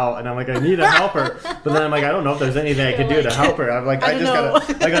stressed out, and I'm like, I need to help her. But then I'm like, I don't know if there's anything I can do to help her. I'm like, I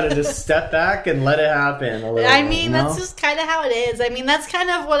gotta just step back and let it happen a little. I mean, that's just kind of how it is. I mean, that's kind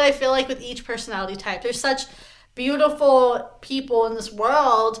of what I feel like with each personality type. There's such beautiful people in this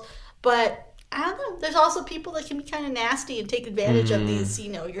world, but I don't know. There's also people that can be kind of nasty and take advantage of these,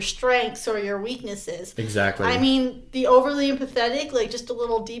 your strengths or your weaknesses. Exactly. I mean, the overly empathetic, like just a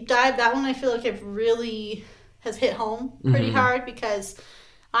little deep dive, that one I feel like it really has hit home pretty hard because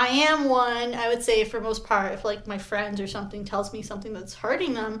I am one, I would say for most part, if like my friends or something tells me something that's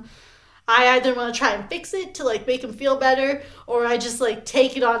hurting them, I either want to try and fix it to like make them feel better or I just like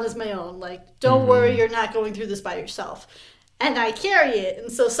take it on as my own. Like, don't worry, you're not going through this by yourself. And I carry it.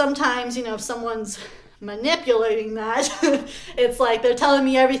 And so sometimes, if someone's manipulating that, it's like they're telling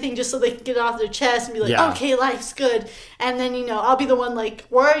me everything just so they can get it off their chest and be like, okay, life's good. And then, I'll be the one like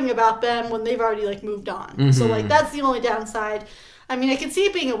worrying about them when they've already like moved on. So like that's the only downside. I mean, I can see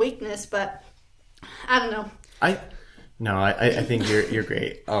it being a weakness, but I don't know. I think you're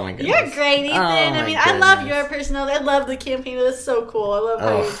great. Oh my goodness. You're great, Ethan. I mean, I love your personality. I love the campaign. That's so cool. I love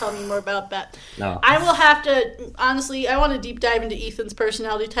how you tell me more about that. No. I will have to, honestly, I want to deep dive into Ethan's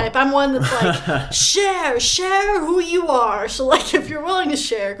personality type. I'm one that's like, share who you are. So like, if you're willing to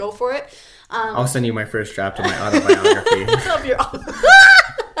share, go for it. I'll send you my first draft of my autobiography.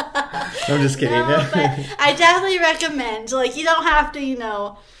 I'm just kidding. No, but I definitely recommend, like, you don't have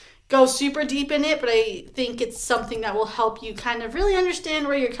to, go super deep in it, but I think it's something that will help you kind of really understand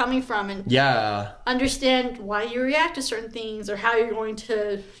where you're coming from and understand why you react to certain things or how you're going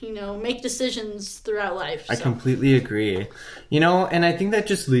to, make decisions throughout life. I completely agree. And I think that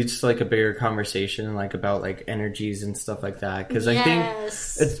just leads to like a bigger conversation like about like energies and stuff like that. Because I think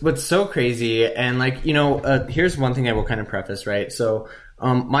it's what's so crazy. And like, here's one thing I will kind of preface, right? So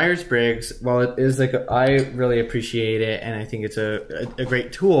Myers-Briggs, while it is like, I really appreciate it and I think it's a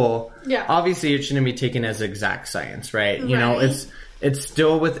great tool. Yeah. Obviously, it shouldn't be taken as exact science, right? It's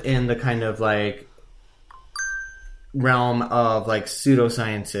still within the kind of like realm of like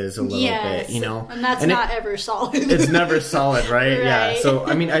pseudosciences a little bit, you know? And that's not ever solid. It's never solid, right? Right. Yeah. So,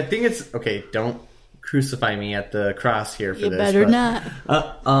 I mean, I think it's, okay, don't crucify me at the cross here for you this. Better not.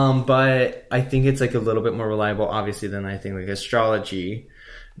 But I think it's like a little bit more reliable, obviously, than I think like astrology.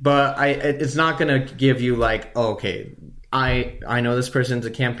 But it's not going to give you like, oh, okay, I know this person's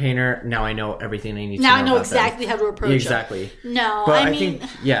a campaigner. Now I know everything I need to know. Now I know about exactly them. how to approach exactly. them. No, but I mean,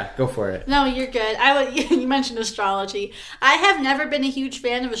 think, yeah, go for it. No, you're good. You mentioned astrology. I have never been a huge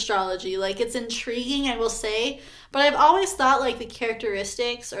fan of astrology. Like, it's intriguing, I will say, but I've always thought like the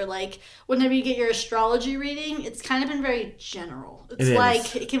characteristics, or like whenever you get your astrology reading, it's kind of been very general. It's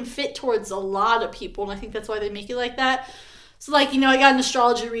like it can fit towards a lot of people, and I think that's why they make it like that. So, like, you know, I got an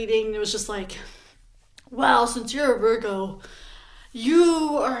astrology reading, and it was just like, well, since you're a Virgo,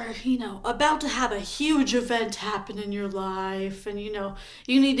 you are, you know, about to have a huge event happen in your life, and, you know,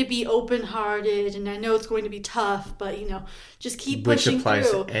 you need to be open-hearted, and I know it's going to be tough, but, you know, just keep pushing through. Which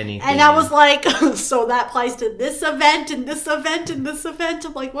applies to anything. And I was like, so that applies to this event, and this event, and this event.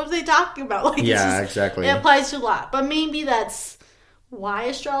 I'm like, what are they talking about? Like, yeah, exactly. It applies to a lot, but maybe that's why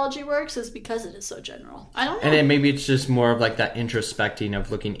astrology works, is because it is so general. I don't know. And then maybe it's just more of like that introspecting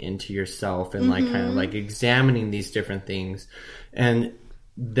of looking into yourself and like kind of like examining these different things. And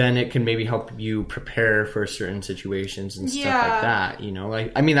then it can maybe help you prepare for certain situations and stuff like that, you know?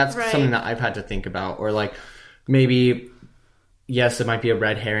 Like, I mean, that's something that I've had to think about. Or like, maybe, yes, it might be a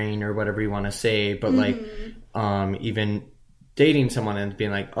red herring or whatever you want to say, but like, even dating someone and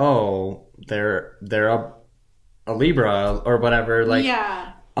being like, oh, they're a Libra or whatever, like,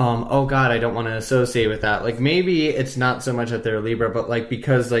 oh God, I don't want to associate with that. Like, maybe it's not so much that they're a Libra, but like,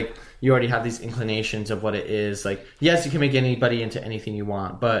 because like you already have these inclinations of what it is, like, yes, you can make anybody into anything you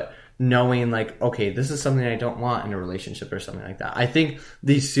want, but knowing like, okay, this is something I don't want in a relationship or something like that. I think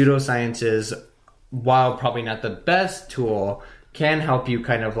these pseudosciences, while probably not the best tool, can help you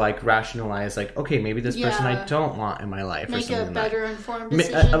kind of like rationalize like, okay, maybe this person I don't want in my life. Make or something a better informed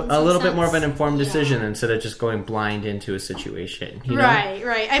decision. A little bit more of an informed decision instead of just going blind into a situation. You know?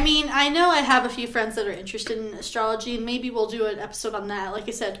 Right. I mean, I know I have a few friends that are interested in astrology, and maybe we'll do an episode on that. Like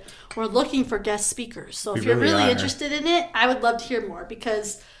I said, we're looking for guest speakers. So if you're really interested in it, I would love to hear more,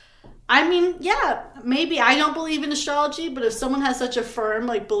 because I mean, yeah, maybe I don't believe in astrology, but if someone has such a firm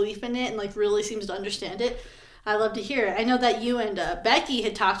like belief in it and like really seems to understand it, I'd love to hear it. I know that you and Becky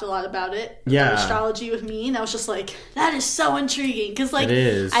had talked a lot about it. About astrology with me, and I was just like, that is so intriguing. Because, like,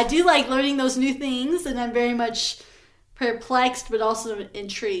 I do like learning those new things, and I'm very much perplexed, but also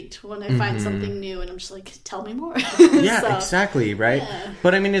intrigued when I find something new, and I'm just like, tell me more. Yeah, exactly, right? Yeah.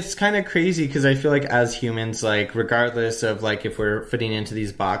 But, I mean, it's kind of crazy, because I feel like as humans, like, regardless of, like, if we're fitting into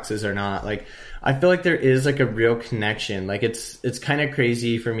these boxes or not, like, I feel like there is like a real connection. Like it's kind of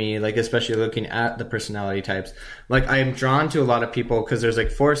crazy for me, like especially looking at the personality types. Like I'm drawn to a lot of people because there's like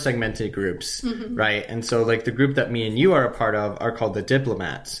 4 segmented groups, right? And so like the group that me and you are a part of are called the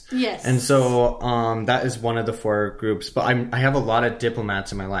diplomats. Yes. And so that is one of the 4 groups. But I have a lot of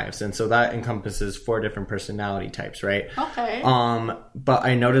diplomats in my life, and so that encompasses 4 different personality types, right? Okay. But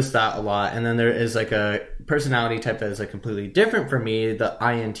I noticed that a lot. And then there is like a personality type that is like completely different from me, the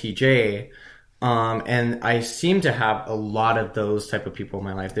INTJ. And I seem to have a lot of those type of people in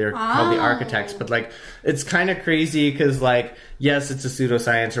my life. They're called the architects, but like, it's kind of crazy because like, yes, it's a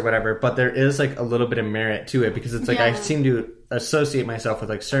pseudoscience or whatever, but there is like a little bit of merit to it because it's like, I seem to associate myself with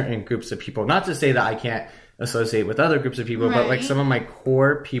like certain groups of people. Not to say that I can't associate with other groups of people, but like some of my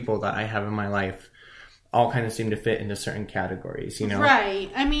core people that I have in my life all kind of seem to fit into certain categories, you know?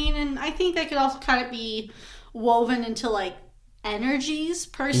 Right. I mean, and I think that could also kind of be woven into like energies.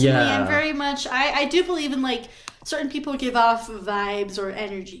 Personally, I'm very much, I do believe in like certain people give off vibes or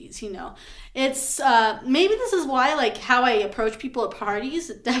energies, you know. It's maybe this is why like how I approach people at parties,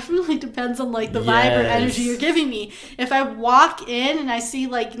 it definitely depends on like the vibe or energy you're giving me. If I walk in and I see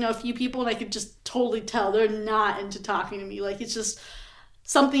like, you know, a few people and I could just totally tell they're not into talking to me, like it's just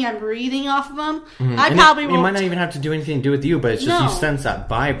something I'm reading off of them. I probably won't. It might not even have to do anything to do with you, but it's just you sense that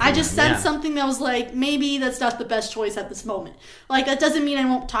vibe. I just sense something that was like, maybe that's not the best choice at this moment. Like, that doesn't mean I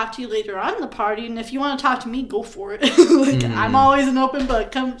won't talk to you later on in the party, and if you want to talk to me, go for it. Like, I'm always an open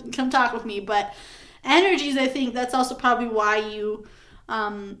book. Come talk with me. But energies, I think that's also probably why you,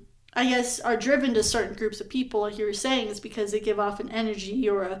 I guess, are driven to certain groups of people, like you were saying, is because they give off an energy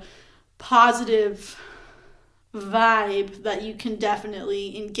or a positive vibe that you can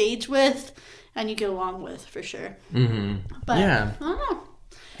definitely engage with and you get along with for sure. But I don't know.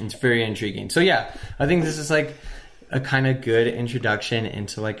 It's very intriguing. So yeah, I think this is like a kind of good introduction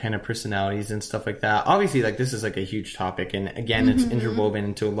into like kind of personalities and stuff like that. Obviously, like this is like a huge topic, and again, it's interwoven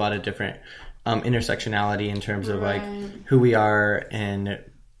into a lot of different intersectionality in terms of like who we are and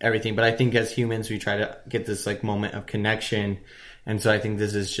everything. But I think as humans, we try to get this like moment of connection. And so I think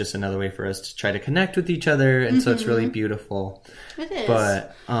this is just another way for us to try to connect with each other. And so it's really beautiful. It is.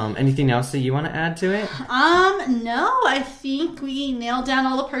 But anything else that you want to add to it? No, I think we nailed down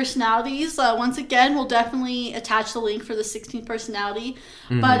all the personalities. Once again, we'll definitely attach the link for the 16th personality.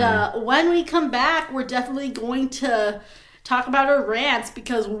 But when we come back, we're definitely going to talk about our rants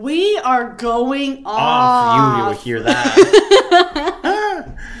because we are going off. You will hear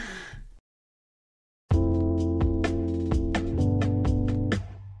that.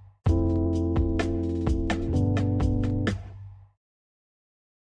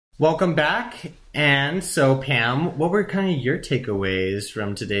 Welcome back. And so, Pam, what were kind of your takeaways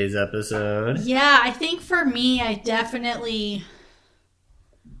from today's episode? Yeah, I think for me, I definitely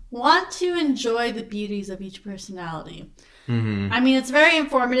want to enjoy the beauties of each personality. I mean, it's very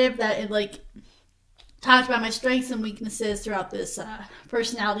informative that it, like, talked about my strengths and weaknesses throughout this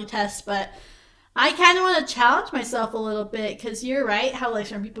personality test, but I kind of want to challenge myself a little bit because you're right how, like,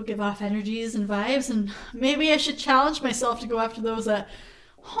 some people give off energies and vibes, and maybe I should challenge myself to go after those that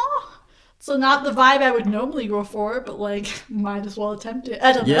so not the vibe I would normally go for, but like might as well attempt it.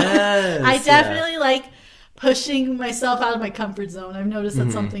 I don't know. I definitely like pushing myself out of my comfort zone. I've noticed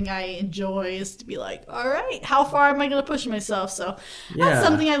that's something I enjoy is to be like, all right, how far am I going to push myself? So that's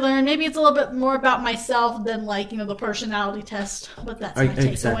something I learned. Maybe it's a little bit more about myself than like, you know, the personality test, but that's my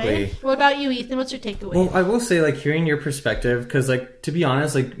takeaway. Exactly. What about you, Ethan? What's your takeaway? Well, I will say like hearing your perspective, because like to be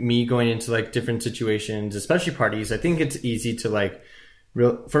honest, like me going into like different situations, especially parties, I think it's easy to like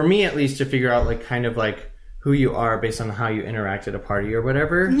for me at least to figure out like kind of like who you are based on how you interact at a party or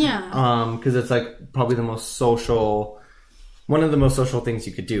whatever. Yeah. Because it's like probably one of the most social things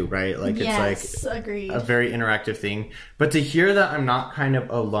you could do, right? Like it's like agreed. A very interactive thing. But to hear that I'm not kind of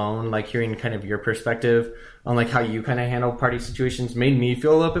alone, like hearing kind of your perspective on like how you kind of handle party situations made me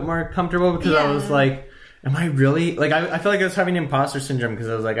feel a little bit more comfortable because I was like, am I really like I feel like I was having imposter syndrome because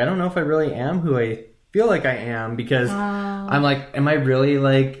I was like, I don't know if I really am who I feel like I am because I'm like, am I really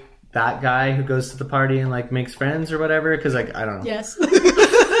like that guy who goes to the party and like makes friends or whatever? Because like I don't know. Yes.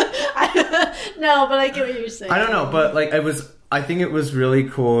 No, but I get what you're saying. I don't know, but like I think it was really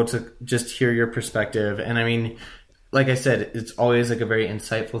cool to just hear your perspective. And I mean, like I said, it's always like a very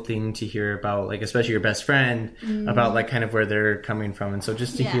insightful thing to hear about, like especially your best friend about like kind of where they're coming from. And so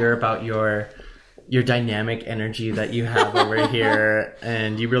just to hear about your dynamic energy that you have over here,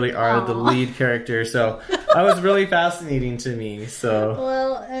 and you really are the lead character. So that was really fascinating to me. So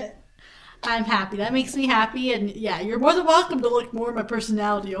well, I'm happy. That makes me happy. And yeah, you're more than welcome to look more at my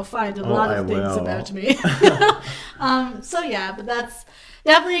personality. You'll find a lot of things about me. So yeah, but that's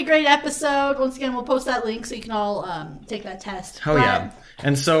definitely a great episode. Once again, we'll post that link so you can all take that test. Yeah.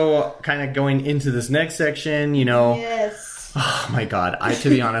 And so kind of going into this next section, you know. Yes. Oh my god, to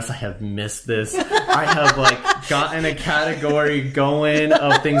be honest, I have missed this. I have like gotten a category going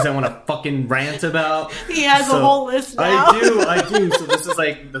of things I want to fucking rant about. He has a whole list now. I do. So this is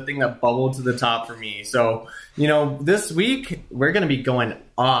like the thing that bubbled to the top for me. So, you know, this week we're going to be going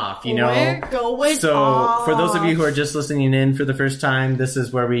off, you know. We're going off. For those of you who are just listening in for the first time, this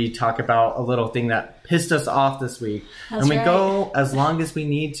is where we talk about a little thing that pissed us off this week. That's right. Go as long as we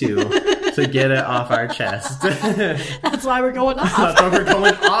need to get it off our chest. That's why we're going off. That's why we're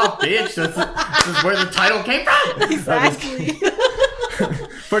going off, bitch. This is where the title came from. Exactly.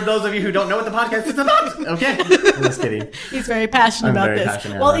 For those of you who don't know what the podcast is about. Okay. I'm just kidding. He's very passionate about this.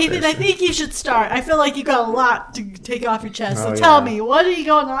 Well, Ethan, I think you should start. I feel like you got a lot to take off your chest. So tell me, what are you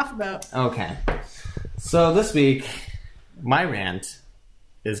going off about? Okay. So this week, my rant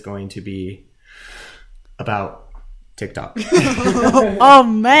is going to be about TikTok. Oh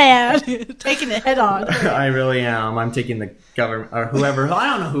man, taking it head on. I really am. I'm taking the government or whoever. I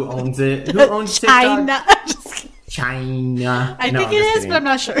don't know who owns it. Who owns TikTok? China. I think it is, kidding. But I'm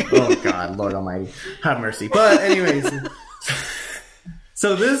not sure. Oh God, Lord Almighty, have mercy. But anyways,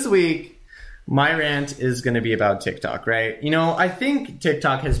 so this week my rant is going to be about TikTok, right? You know, I think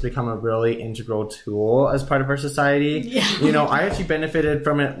TikTok has become a really integral tool as part of our society. Yeah. You know, I actually benefited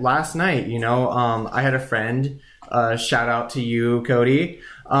from it last night. You know, I had a friend. Shout out to you, Cody.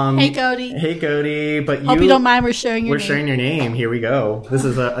 Hey, Cody. Hey, Cody. But hope you don't mind. We're sharing your name. We're sharing your name. Here we go. This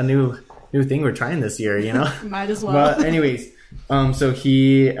is a new thing we're trying this year. You know. Might as well. But anyways, So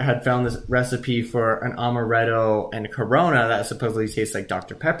he had found this recipe for an amaretto and Corona that supposedly tastes like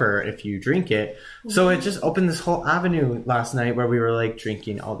Dr. Pepper if you drink it. So it just opened this whole avenue last night where we were like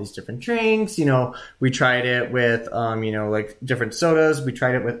drinking all these different drinks. You know, we tried it with, you know, like different sodas. We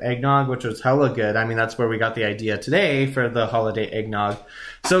tried it with eggnog, which was hella good. I mean, that's where we got the idea today for the holiday eggnog.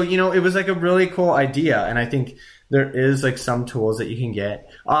 So, you know, it was like a really cool idea. And I think there is like some tools that you can get.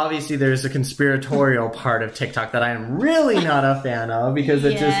 Obviously, there's a conspiratorial part of TikTok that I am really not a fan of because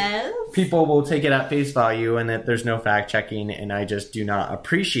it just people will take it at face value and that there's no fact checking, and I just do not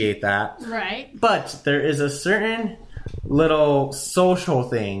appreciate that. Right. But there is a certain little social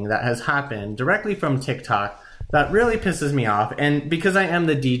thing that has happened directly from TikTok that really pisses me off, and because I am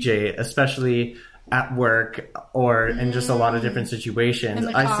the DJ, especially at work or in just a lot of different situations,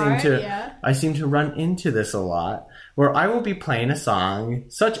 I seem to run into this a lot where I will be playing a song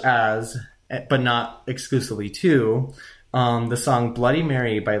such as, but not exclusively to, the song Bloody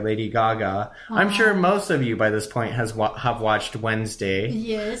Mary by Lady Gaga. I'm sure most of you by this point have watched Wednesday.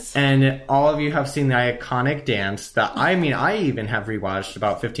 Yes. And all of you have seen the iconic dance that, I mean, I even have rewatched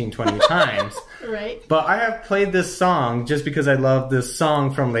about 15, 20 times. Right. But I have played this song just because I love this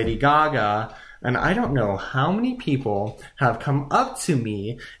song from Lady Gaga. And I don't know how many people have come up to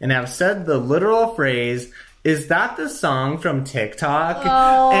me and have said the literal phrase, "Is that the song from TikTok?"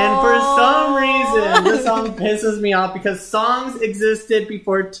 Oh. And for some reason, this song pisses me off because songs existed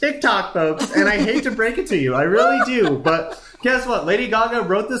before TikTok, folks. And I hate to break it to you. I really do. But guess what? Lady Gaga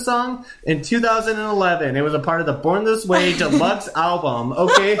wrote this song in 2011. It was a part of the Born This Way Deluxe album,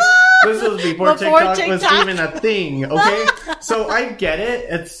 okay? This was before TikTok was even a thing, okay? So I get it.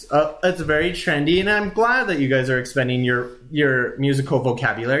 It's very trendy, and I'm glad that you guys are expanding your musical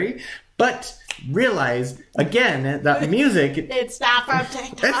vocabulary. But realize, again, that music... It's not from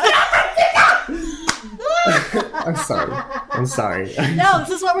TikTok. It's not from TikTok! I'm sorry. No, this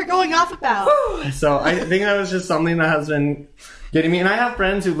is what we're going off about. So I think that was just something that has been getting me. And I have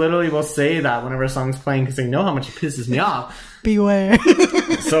friends who literally will say that whenever a song's playing because they know how much it pisses me off. Beware.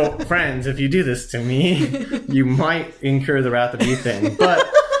 So, friends, if you do this to me, you might incur the wrath of Ethan.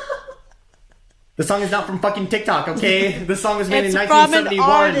 But the song is not from fucking TikTok, okay? The song was made in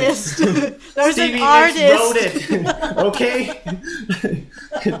 1971. It's from an artist. There's Stevie an artist. Nicks wrote it, okay?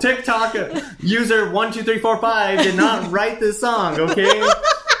 TikTok user 12345 did not write this song, okay?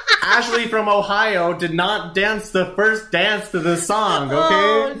 Ashley from Ohio did not dance the first dance to this song, okay?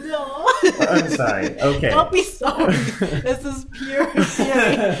 Oh, no. I'm sorry. Okay. Don't be sorry. This is pure fury.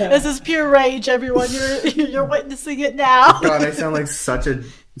 This is pure rage, everyone. You're witnessing it now. God, I sound like such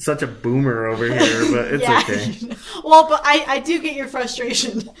a boomer over here, but it's okay. Well, but I do get your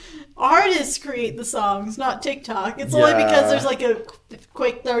frustration. Artists create the songs, not TikTok. It's only because there's like a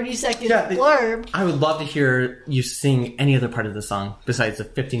quick 30-second blurb. I would love to hear you sing any other part of the song besides the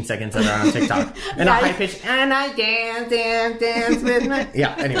 15 seconds that are on TikTok. And a high pitch, and I dance with my...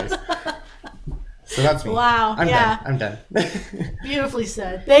 Yeah, anyways. So that's me. Wow. I'm done. Beautifully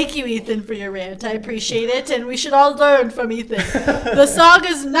said. Thank you, Ethan, for your rant. I appreciate it, and we should all learn from Ethan. The song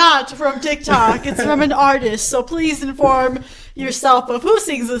is not from TikTok. It's from an artist, so please inform yourself of who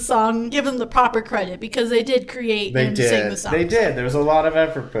sings the song and give them the proper credit, because they did create and sing the song. They did. There was a lot of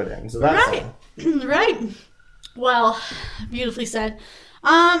effort put in, so that's right. Right. Well, beautifully said.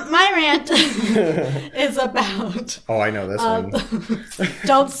 My rant is about... Oh, I know this one.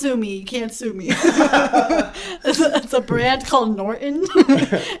 Don't sue me. You can't sue me. It's a brand called Norton.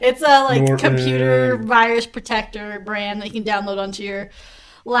 It's a Norton computer virus protector brand that you can download onto your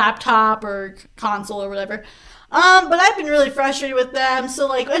laptop or console or whatever. But I've been really frustrated with them. So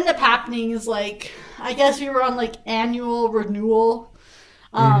what ended up happening is I guess we were on annual renewal.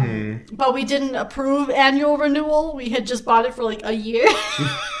 But we didn't approve annual renewal. We had just bought it for a year.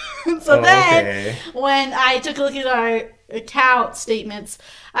 So when I took a look at our account statements,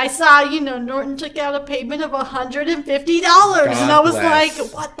 I saw, Norton took out a payment of $150. And I was like,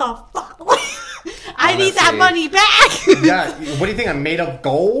 what the fuck? I need that money back. Yeah. What do you think? I'm made of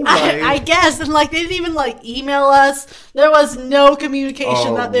gold? I guess. And they didn't even email us. There was no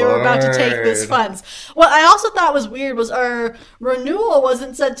communication that they were about to take this funds. What I also thought was weird was our renewal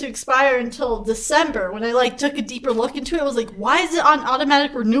wasn't set to expire until December. When I took a deeper look into it, I was like, why is it on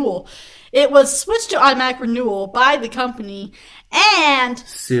automatic renewal? It was switched to automatic renewal by the company, and...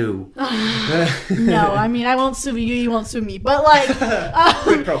 Sue. No, I mean, I won't sue you, you won't sue me, but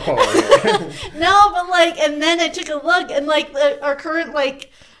Quid pro quo. No, but and then I took a look, and our current,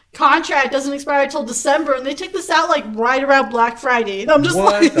 contract doesn't expire until December, and they took this out like right around Black Friday. And I'm just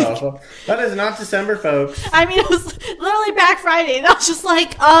what like, the fuck? That is not December, folks. I mean, it was literally Black Friday, and I was just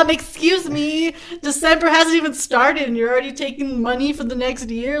like, excuse me, December hasn't even started, and you're already taking money for the next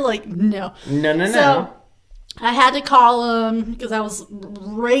year? Like, no. No. I had to call him because I was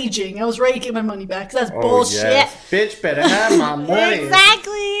raging. I was ready to get my money back because that's bullshit. Yes. Bitch better have my money.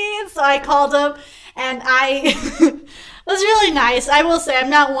 Exactly. So I called him, and it was really nice. I will say I'm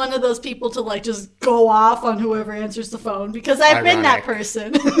not one of those people to like just go off on whoever answers the phone because I've been that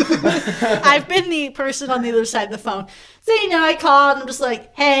person. I've been the person on the other side of the phone. So, I called and I'm just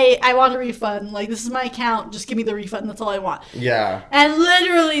like, hey, I want a refund. Like, this is my account. Just give me the refund. That's all I want. Yeah. And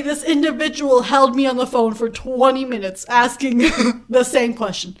literally this individual held me on the phone for 20 minutes asking the same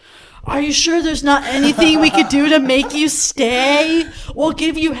question. Are you sure there's not anything we could do to make you stay? We'll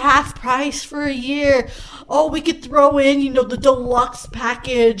give you half price for a year. Oh, we could throw in, the deluxe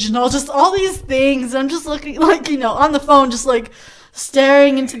package and all these things. I'm just looking like, on the phone, just like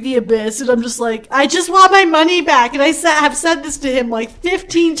staring into the abyss. And I'm just like, I just want my money back. And I have said this to him like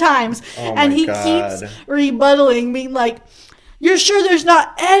 15 times. And he keeps rebuttaling, being like, you're sure there's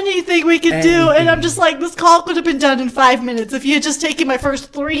not anything we could do? And I'm just like, this call could have been done in 5 minutes if you had just taken my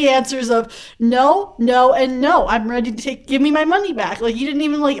first 3 answers of no, no, and no. I'm ready to give me my money back. Like, you didn't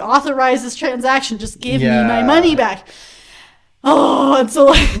even like authorize this transaction. Just give me my money back. Oh, and so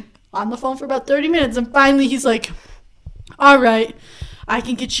like on the phone for about 30 minutes, and finally he's like, all right, I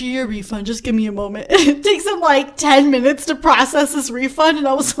can get you your refund. Just give me a moment. It takes him like 10 minutes to process this refund. And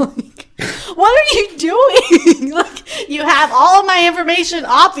I was like, what are you doing? Like, you have all of my information,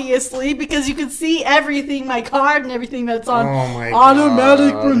 obviously, because you can see everything, my card and everything that's on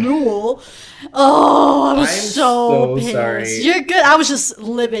automatic renewal. Oh, I was so pissed. Sorry. You're good. I was just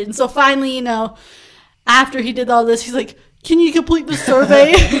livid. So finally, after he did all this, he's like, can you complete the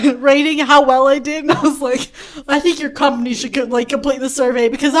survey rating how well I did? And I was like, I think your company should complete the survey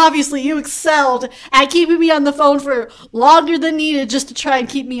because obviously you excelled at keeping me on the phone for longer than needed just to try and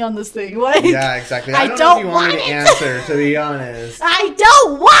keep me on this thing. Like, yeah, exactly. I don't know if you want me to answer, to be honest. I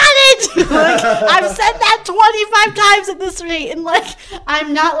don't want it! Like, I've said that 25 times at this rate, and like,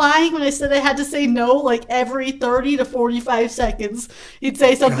 I'm not lying when I said I had to say no like every 30 to 45 seconds. He'd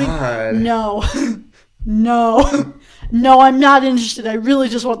say something, no, no. No, I'm not interested. I really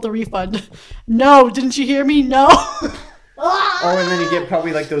just want the refund. No, didn't you hear me? No. Oh, and then you get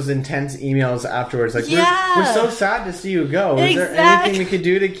probably like those intense emails afterwards. Like, we're so sad to see you go. Is there anything we could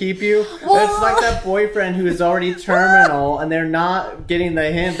do to keep you? Well, it's like that boyfriend who is already terminal and they're not getting the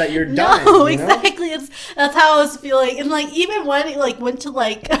hint that you're done. No, exactly. That's how I was feeling. And like, even when it went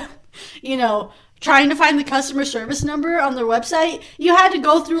to trying to find the customer service number on their website, you had to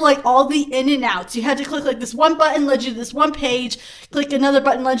go through like all the in and outs. You had to click like this one button led you to this one page, click another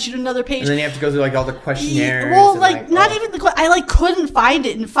button led you to another page. And then you have to go through like all the questionnaires. Well, not even I couldn't find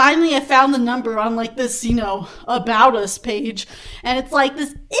it. And finally I found the number on like this, about us page. And it's like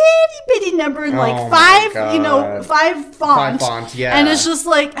this itty bitty number in like five fonts. 5 fonts, yeah. And it's just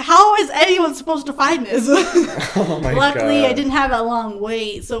like, how is anyone supposed to find this? Oh my Luckily, God. I didn't have that long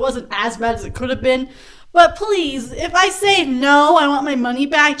wait, so it wasn't as bad as it could have been. But please, if I say no, I want my money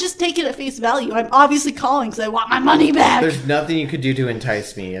back, just take it at face value. I'm obviously calling because I want my money back. There's nothing you could do to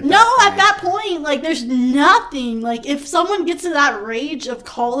entice me. At that point, like, there's nothing. Like, if someone gets to that rage of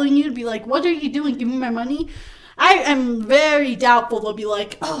calling you to be like, what are you doing? Give me my money. I am very doubtful they'll be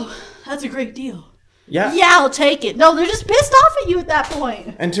like, oh, that's a great deal. Yeah. Yeah, I'll take it. No, they're just pissed off at you at that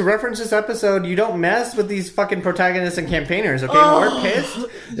point. And to reference this episode, you don't mess with these fucking protagonists and campaigners, okay? When we're pissed,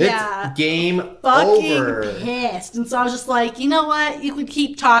 it's game over. Pissed. And so I was just like, you know what? You could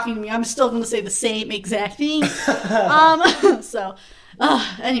keep talking to me. I'm still going to say the same exact thing.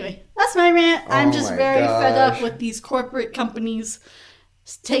 Anyway, that's my rant. I'm just very fed up with these corporate companies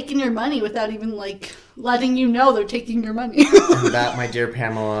taking your money without even like letting you know they're taking your money. And that, my dear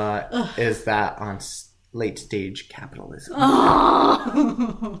Pamela, is that on late stage capitalism.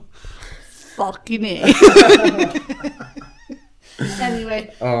 Oh, fucking A.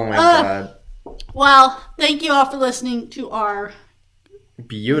 Anyway. Oh my God. Well, thank you all for listening to our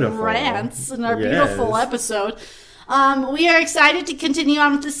beautiful rants and our beautiful episode. We are excited to continue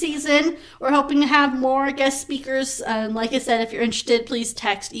on with the season. We're hoping to have more guest speakers. And like I said, if you're interested, please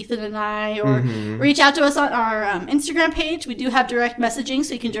text Ethan and I or reach out to us on our Instagram page. We do have direct messaging,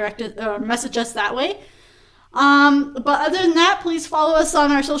 so you can message us that way. But other than that, please follow us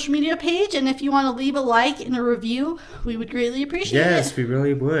on our social media page. And if you want to leave a like and a review, we would greatly appreciate it. Yes, we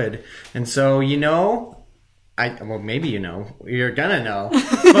really would. And so, well, maybe you know. You're gonna know.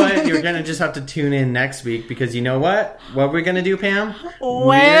 But you're gonna just have to tune in next week because you know what? What we're gonna do, Pam?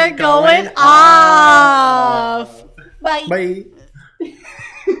 We're going off. Bye. Bye.